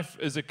 The knife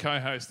is a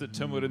co-host that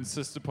Tim would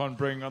insist upon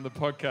bringing on the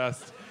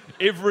podcast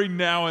every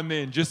now and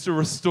then just to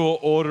restore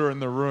order in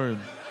the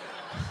room.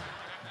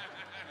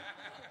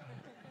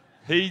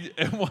 He,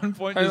 at one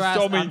point, just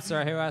told me... I'm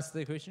sorry, who asked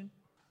the question?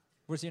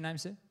 What's your name,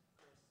 sir?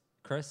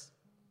 Chris?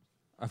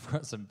 I've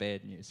got some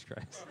bad news,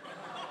 Chris.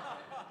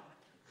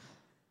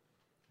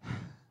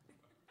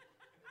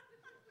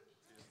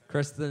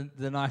 Chris, the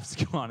knife's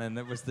gone and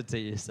it was the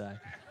TSA.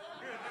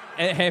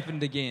 It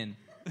happened again.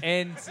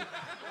 And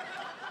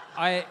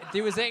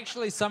there was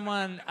actually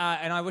someone,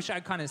 and I wish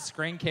I kind of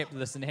screen capped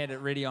this and had it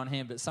ready on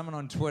hand, but someone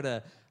on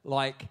Twitter,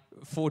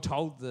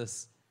 foretold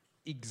this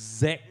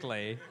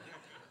exactly,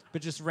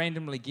 but just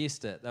randomly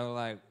guessed it. They were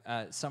like,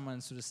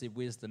 someone sort of said,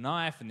 where's the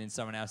knife? And then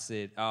someone else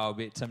said, oh, I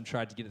bet Tim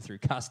tried to get it through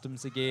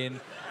customs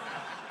again.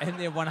 And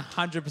they're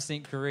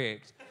 100%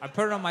 correct. I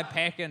put it on my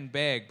pack-in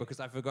bag because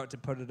I forgot to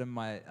put it in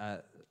my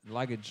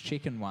luggage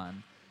check-in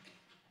one.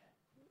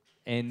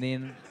 And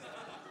then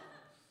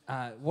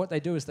what they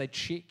do is they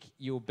check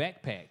your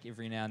backpack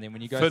every now and then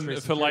when you go through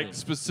security. For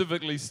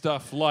specifically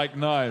stuff like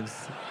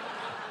knives.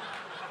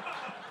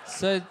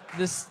 So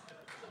this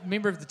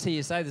member of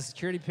the TSA, the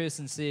security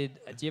person, said,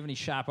 do you have any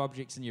sharp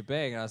objects in your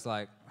bag? And I was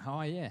like,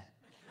 oh, yeah,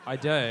 I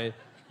do. And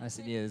I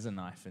said, yeah, there's a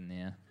knife in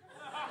there.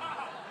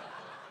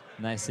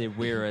 And they said,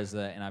 where is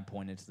it? And I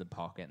pointed to the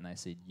pocket, and they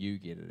said, you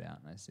get it out.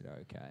 And I said,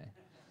 okay.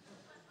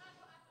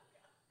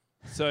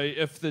 So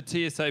if the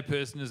TSA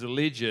person is a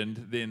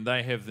legend, then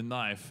they have the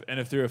knife. And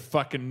if they're a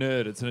fucking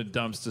nerd, it's in a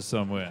dumpster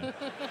somewhere.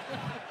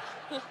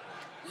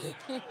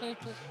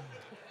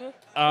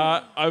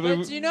 But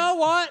do you know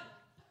what?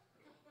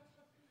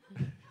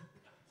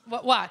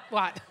 What?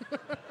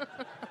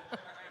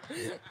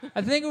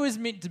 I think it was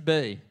meant to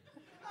be.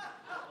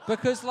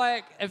 Because,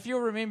 if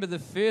you'll remember, the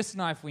first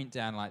knife went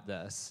down like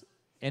this,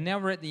 and now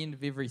we're at the end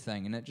of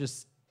everything, and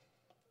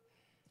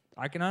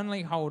I can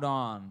only hold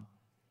on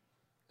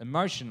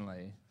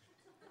emotionally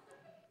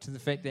to the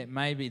fact that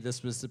maybe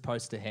this was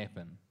supposed to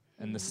happen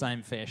in the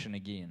same fashion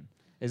again,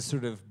 as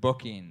sort of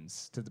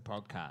bookends to the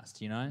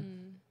podcast, you know?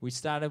 We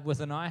started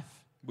with a knife.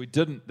 We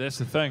didn't, that's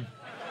the thing.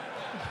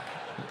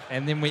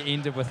 And then we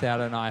ended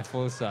without a knife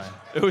also.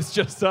 It was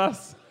just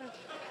us.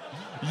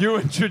 You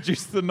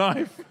introduced the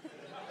knife.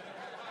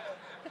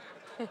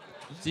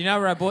 Do you know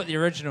where I bought the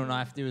original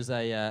knife? There was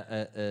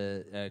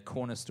a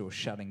corner store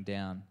shutting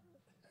down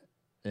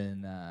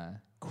in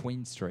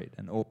Queen Street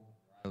in Auckland.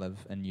 I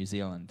live in New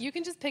Zealand. You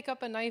can just pick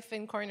up a knife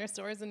in corner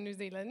stores in New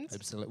Zealand.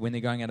 Absolutely. When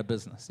they're going out of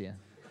business, yeah.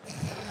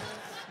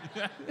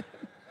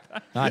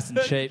 Nice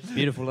and cheap,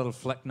 beautiful little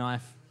flick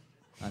knife.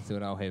 I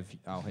thought I'll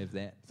have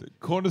that. The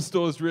corner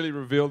stores really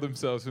reveal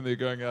themselves when they're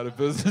going out of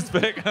business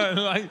back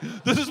home.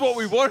 This is what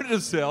we wanted to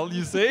sell,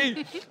 you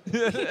see?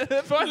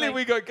 Finally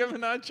we got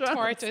given our chance.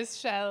 Tortoise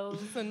shells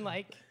and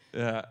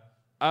Yeah.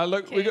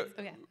 Look, kids.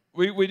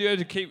 we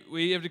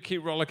have to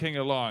keep rollicking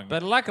along.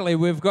 But luckily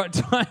we've got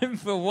time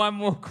for one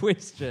more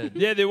question.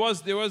 Yeah, there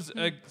was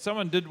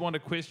someone did want a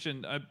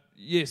question.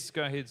 Yes,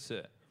 go ahead,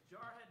 sir.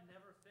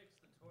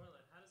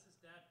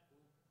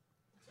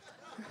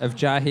 If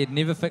Jarhead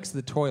never fixed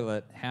the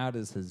toilet, how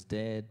does his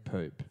dad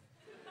poop?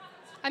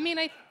 I mean,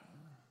 I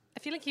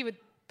feel like he would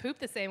poop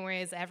the same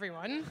way as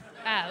everyone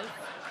else.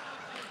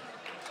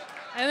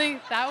 I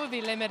think that would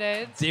be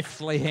limited.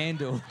 Deftly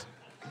handled.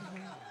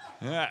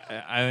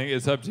 Yeah, I think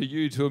it's up to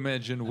you to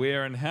imagine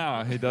where and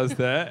how he does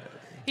that.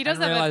 He does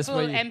have a full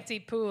empty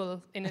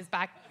pool in his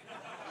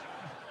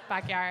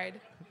backyard.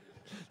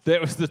 That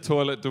was the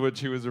toilet to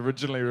which he was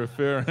originally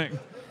referring.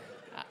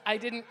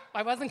 I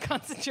wasn't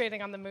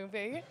concentrating on the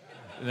movie.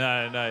 No.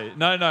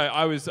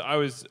 I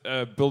was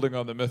building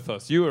on the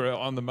mythos. You were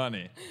on the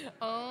money.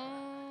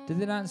 Did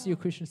that answer your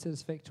question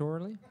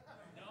satisfactorily?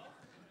 No.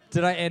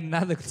 Did I add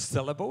another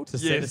syllable to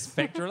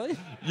satisfactorily?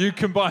 You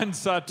combined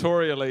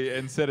sartorially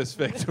and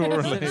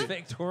satisfactorily.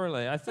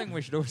 Satisfactorily. I think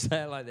we should all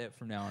say it like that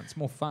from now on. It's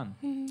more fun.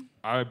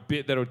 I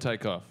bet that'll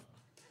take off.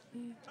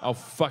 I'll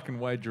fucking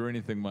wager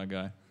anything, my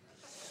guy.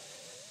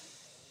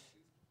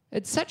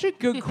 It's such a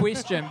good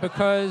question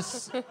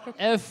because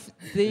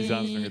He's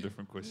answering a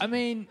different question. I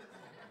mean,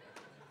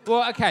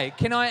 well, okay,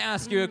 can I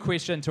ask you a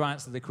question to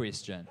answer the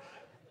question?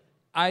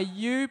 Are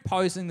you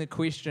posing the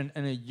question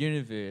in a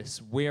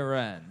universe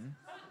wherein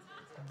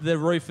the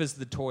roof is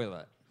the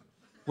toilet,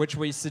 which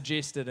we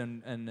suggested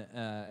in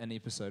an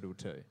episode or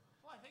two?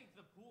 Well, I think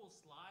the pool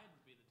slide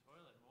would be the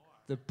toilet more.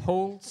 The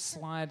pool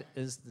slide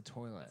is the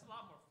toilet. It's a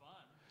lot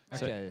more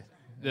fun. Okay.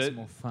 That's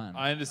more fun.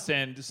 I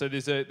understand. So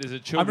there's a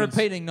children's... I'm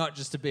repeating not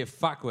just to be a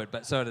fuckwit,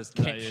 but so it is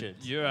captured.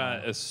 You are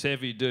a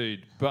savvy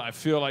dude, but I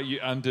feel like you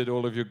undid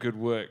all of your good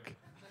work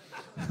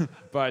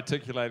by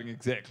articulating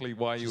exactly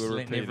why you were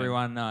repeating. Letting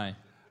everyone know.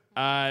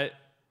 I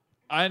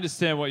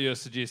understand what you're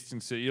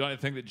suggesting, sir. You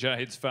don't think that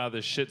Jahed's father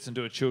shits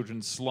into a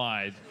children's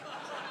slide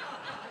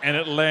and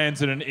it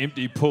lands in an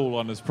empty pool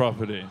on his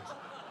property.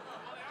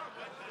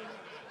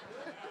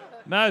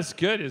 No, it's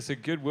good. It's a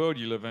good world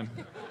you live in.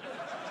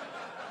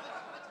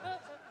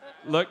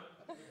 Look,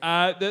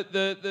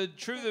 The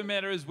truth of the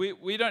matter is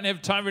we don't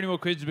have time for any more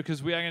questions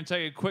because we are going to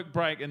take a quick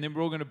break and then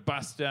we're all going to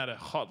bust out a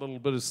hot little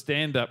bit of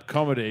stand-up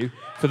comedy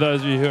for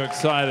those of you who are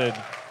excited.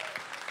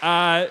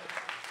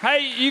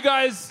 Hey, you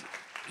guys,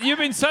 you've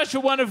been such a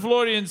wonderful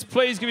audience.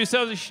 Please give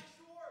yourselves a...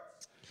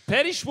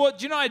 Patty Schwartz,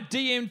 do you know I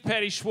DM'd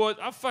Patty Schwartz?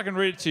 I'll fucking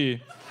read it to you.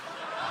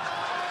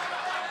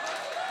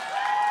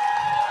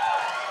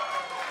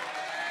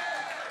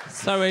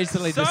 So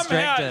easily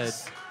distracted.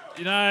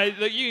 You know,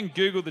 look, you can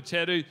Google the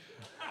tattoo.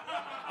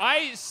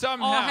 I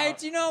somehow... Oh, hey,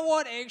 do you know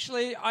what?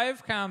 Actually,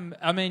 I've come...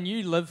 I mean,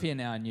 you live here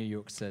now in New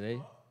York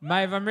City.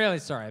 Maeve, I'm really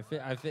sorry.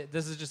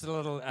 This is just a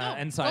little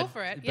inside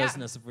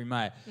business, if we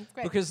may.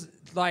 Because,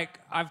 like,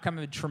 I've come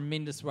a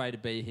tremendous way to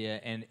be here,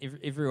 and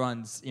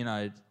everyone's, you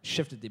know,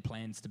 shifted their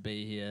plans to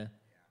be here.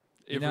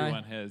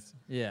 Everyone has.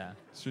 Yeah.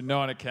 So no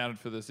one accounted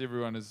for this.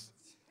 Everyone is...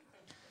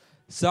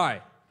 So,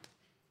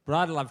 what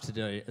I'd love to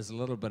do is a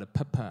little bit of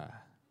papa.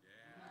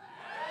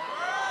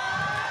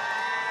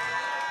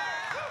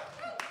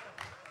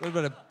 A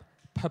little bit of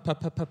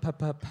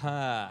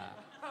pa-pa-pa-pa-pa-pa-pa.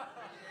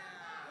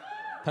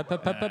 You can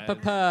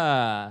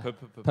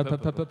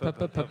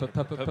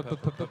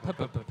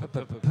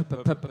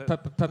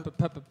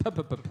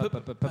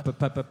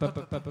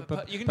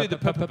do the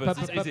papa, but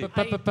it's easy.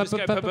 Just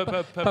go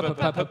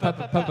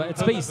papa.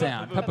 It's B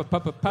sound.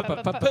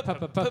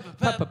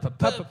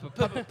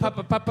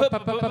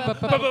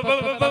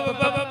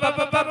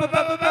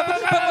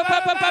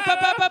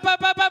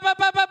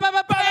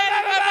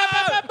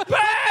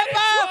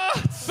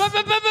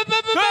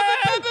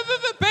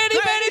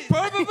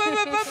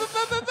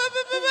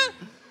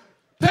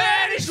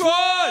 Patty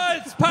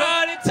Schwartz,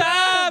 party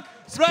time,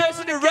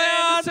 racing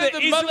around the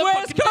east and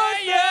west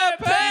coast, yeah,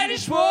 Patty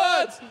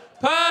Schwartz,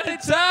 party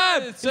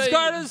time. He's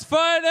got his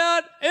phone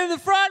out in the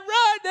front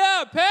row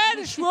now,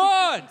 Patty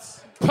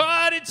Schwartz.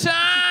 Party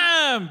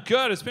time.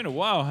 God, it's been a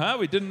while, huh?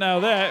 We didn't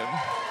know that.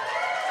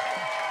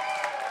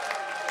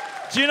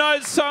 Do you know,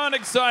 it's so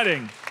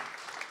unexciting.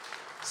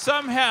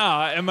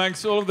 Somehow,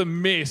 amongst all of the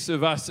mess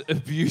of us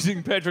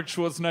abusing Patrick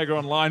Schwarzenegger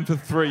online for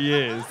 3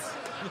 years,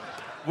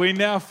 we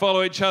now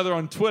follow each other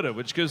on Twitter,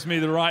 which gives me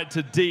the right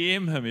to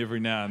DM him every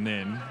now and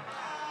then.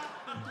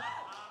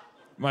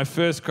 My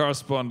first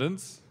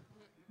correspondence.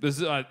 This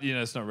is,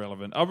 it's not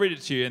relevant. I'll read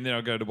it to you and then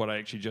I'll go to what I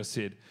actually just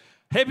said.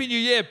 Happy New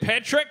Year,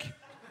 Patrick.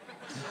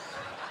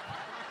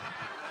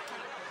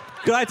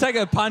 Could I take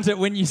a punt at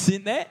when you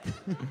sent that?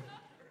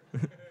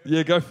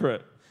 Yeah, go for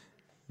it.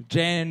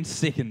 Jan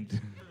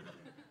 2nd.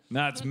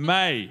 No, it's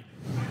May.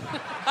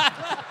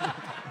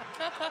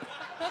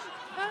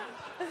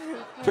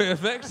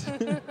 Perfect.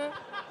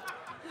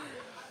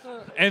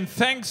 And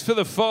thanks for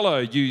the follow,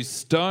 you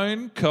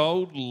stone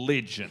cold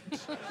legend.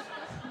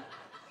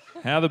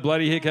 How the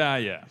bloody heck are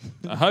you?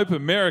 I hope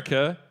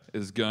America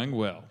is going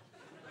well.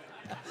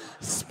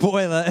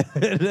 Spoiler,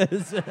 it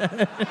is.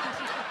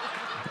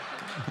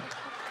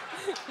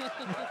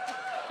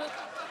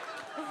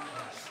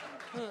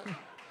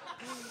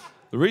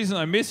 The reason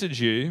I message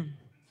you,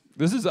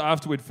 this is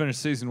after we'd finished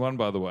season 1,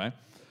 by the way.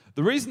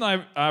 The reason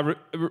I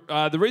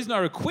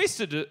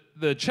requested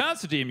the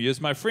chance to DM you is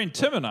my friend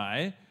Tim and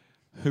I,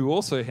 who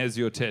also has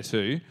your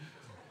tattoo,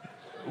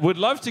 would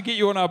love to get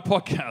you on our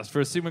podcast for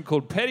a segment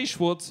called Patty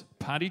Schwartz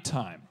Party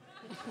Time.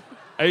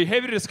 Are you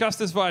happy to discuss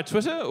this via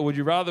Twitter, or would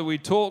you rather we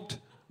talked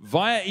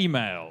via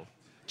email?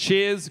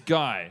 Cheers,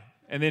 Guy.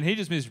 And then he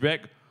just messaged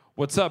back,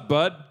 what's up,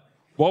 bud?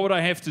 What would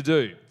I have to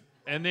do?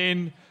 And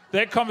then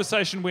that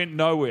conversation went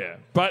nowhere.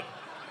 But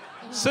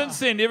since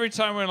then, every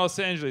time we're in Los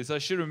Angeles, I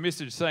shoot him a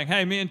message saying,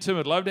 hey, me and Tim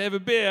would love to have a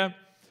beer.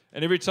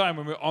 And every time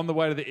when we're on the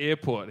way to the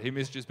airport, he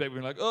messages back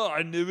being like, oh,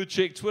 I never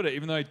check Twitter,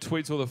 even though he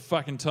tweets all the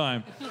fucking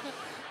time.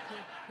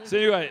 So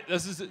anyway,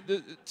 this is...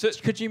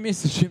 Could you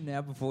message him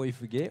now before you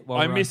forget?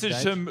 I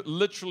messaged him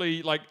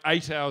literally like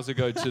 8 hours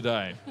ago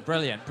today.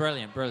 Brilliant.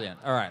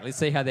 All right, let's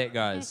see how that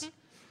goes.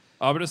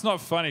 Oh, but it's not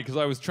funny because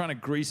I was trying to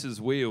grease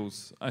his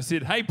wheels. I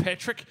said, hey,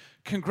 Patrick,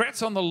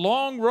 congrats on the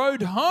long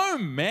road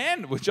home,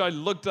 man, which I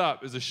looked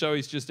up as a show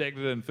he's just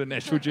acted in for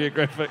National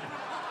Geographic.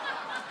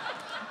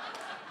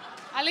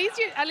 At least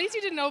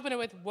you didn't open it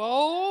with,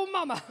 whoa,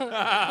 mama.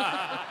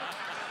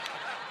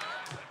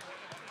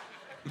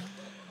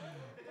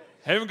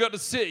 Haven't got to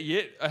see it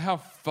yet. How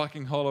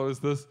fucking hollow is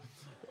this?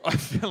 I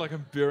feel like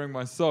I'm bearing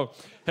my soul.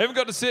 Haven't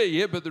got to see it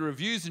yet, but the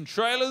reviews and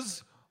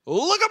trailers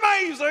look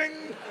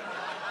amazing.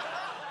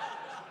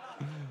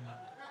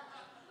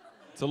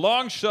 It's a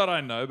long shot,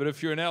 I know, but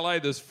if you're in LA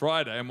this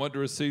Friday and want to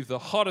receive the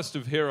hottest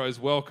of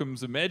heroes'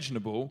 welcomes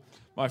imaginable,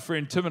 my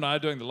friend Tim and I are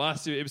doing the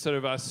last episode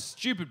of our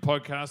stupid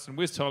podcast in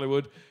West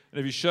Hollywood, and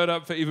if you showed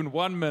up for even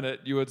 1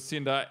 minute, you would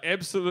send our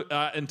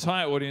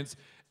entire audience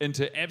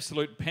into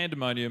absolute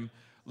pandemonium.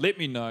 Let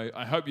me know.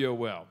 I hope you're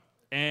well.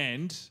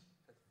 And...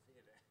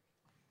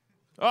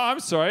 Oh, I'm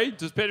sorry.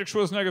 Does Patrick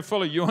Schwarzenegger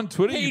follow you on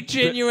Twitter? He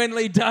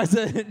genuinely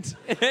doesn't.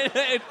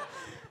 It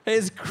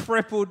has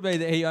crippled me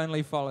that he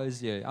only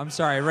follows you. I'm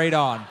sorry. Read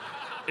on.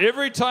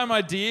 Every time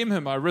I DM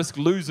him, I risk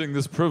losing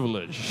this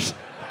privilege.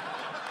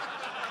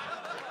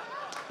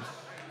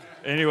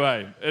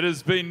 Anyway, it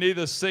has been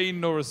neither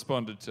seen nor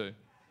responded to.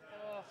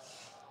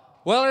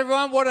 Well,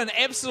 everyone, what an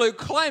absolute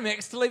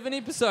climax to leave an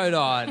episode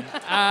on.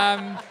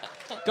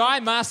 Guy,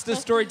 master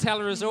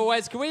storyteller as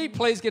always. Can we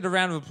please get a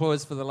round of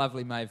applause for the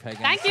lovely Maeve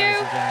Higgins? Thank you.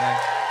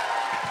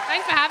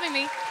 Thanks for having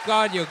me.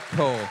 God, you're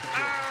cool.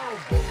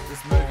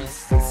 This movie's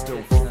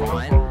still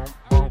fine.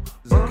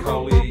 There's a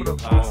collie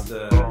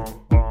pasta.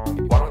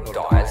 One of them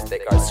dies, they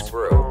go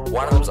screw.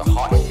 One of them's a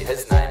hottie,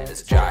 his name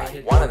is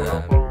Jay. One of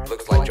them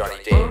looks like Johnny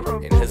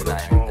Depp, and his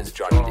name is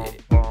Johnny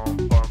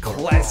Depp.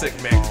 Classic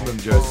Maximum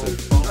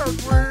Joseph.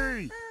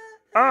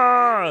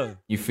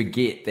 You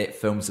forget that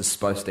films are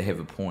supposed to have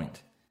a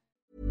point.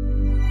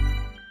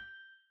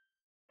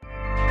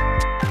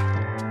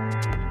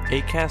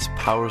 Acast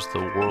powers the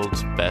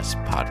world's best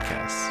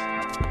podcasts.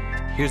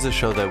 Here's a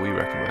show that we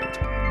recommend.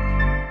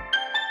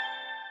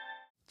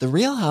 The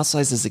Real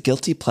Housewives is a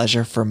guilty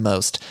pleasure for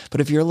most,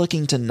 but if you're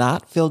looking to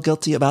not feel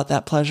guilty about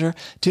that pleasure,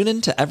 tune in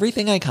to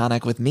Everything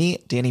Iconic with me,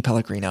 Danny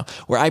Pellegrino,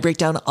 where I break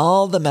down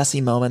all the messy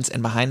moments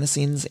and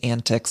behind-the-scenes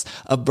antics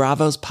of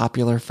Bravo's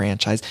popular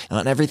franchise. And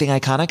on Everything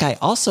Iconic, I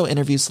also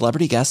interview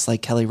celebrity guests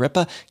like Kelly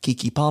Ripa,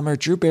 Keke Palmer,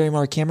 Drew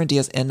Barrymore, Cameron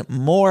Diaz, and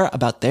more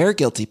about their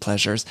guilty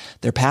pleasures,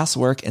 their past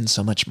work, and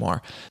so much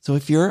more. So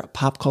if you're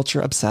pop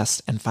culture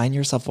obsessed and find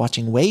yourself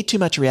watching way too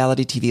much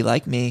reality TV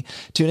like me,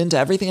 tune into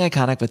Everything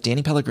Iconic with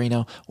Danny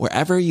Pellegrino,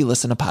 wherever you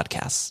listen to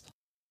podcasts.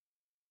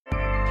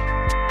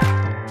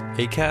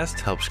 Acast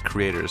helps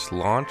creators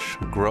launch,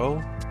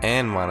 grow,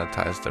 and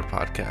monetize their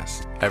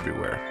podcasts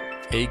everywhere.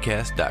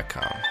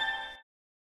 Acast.com.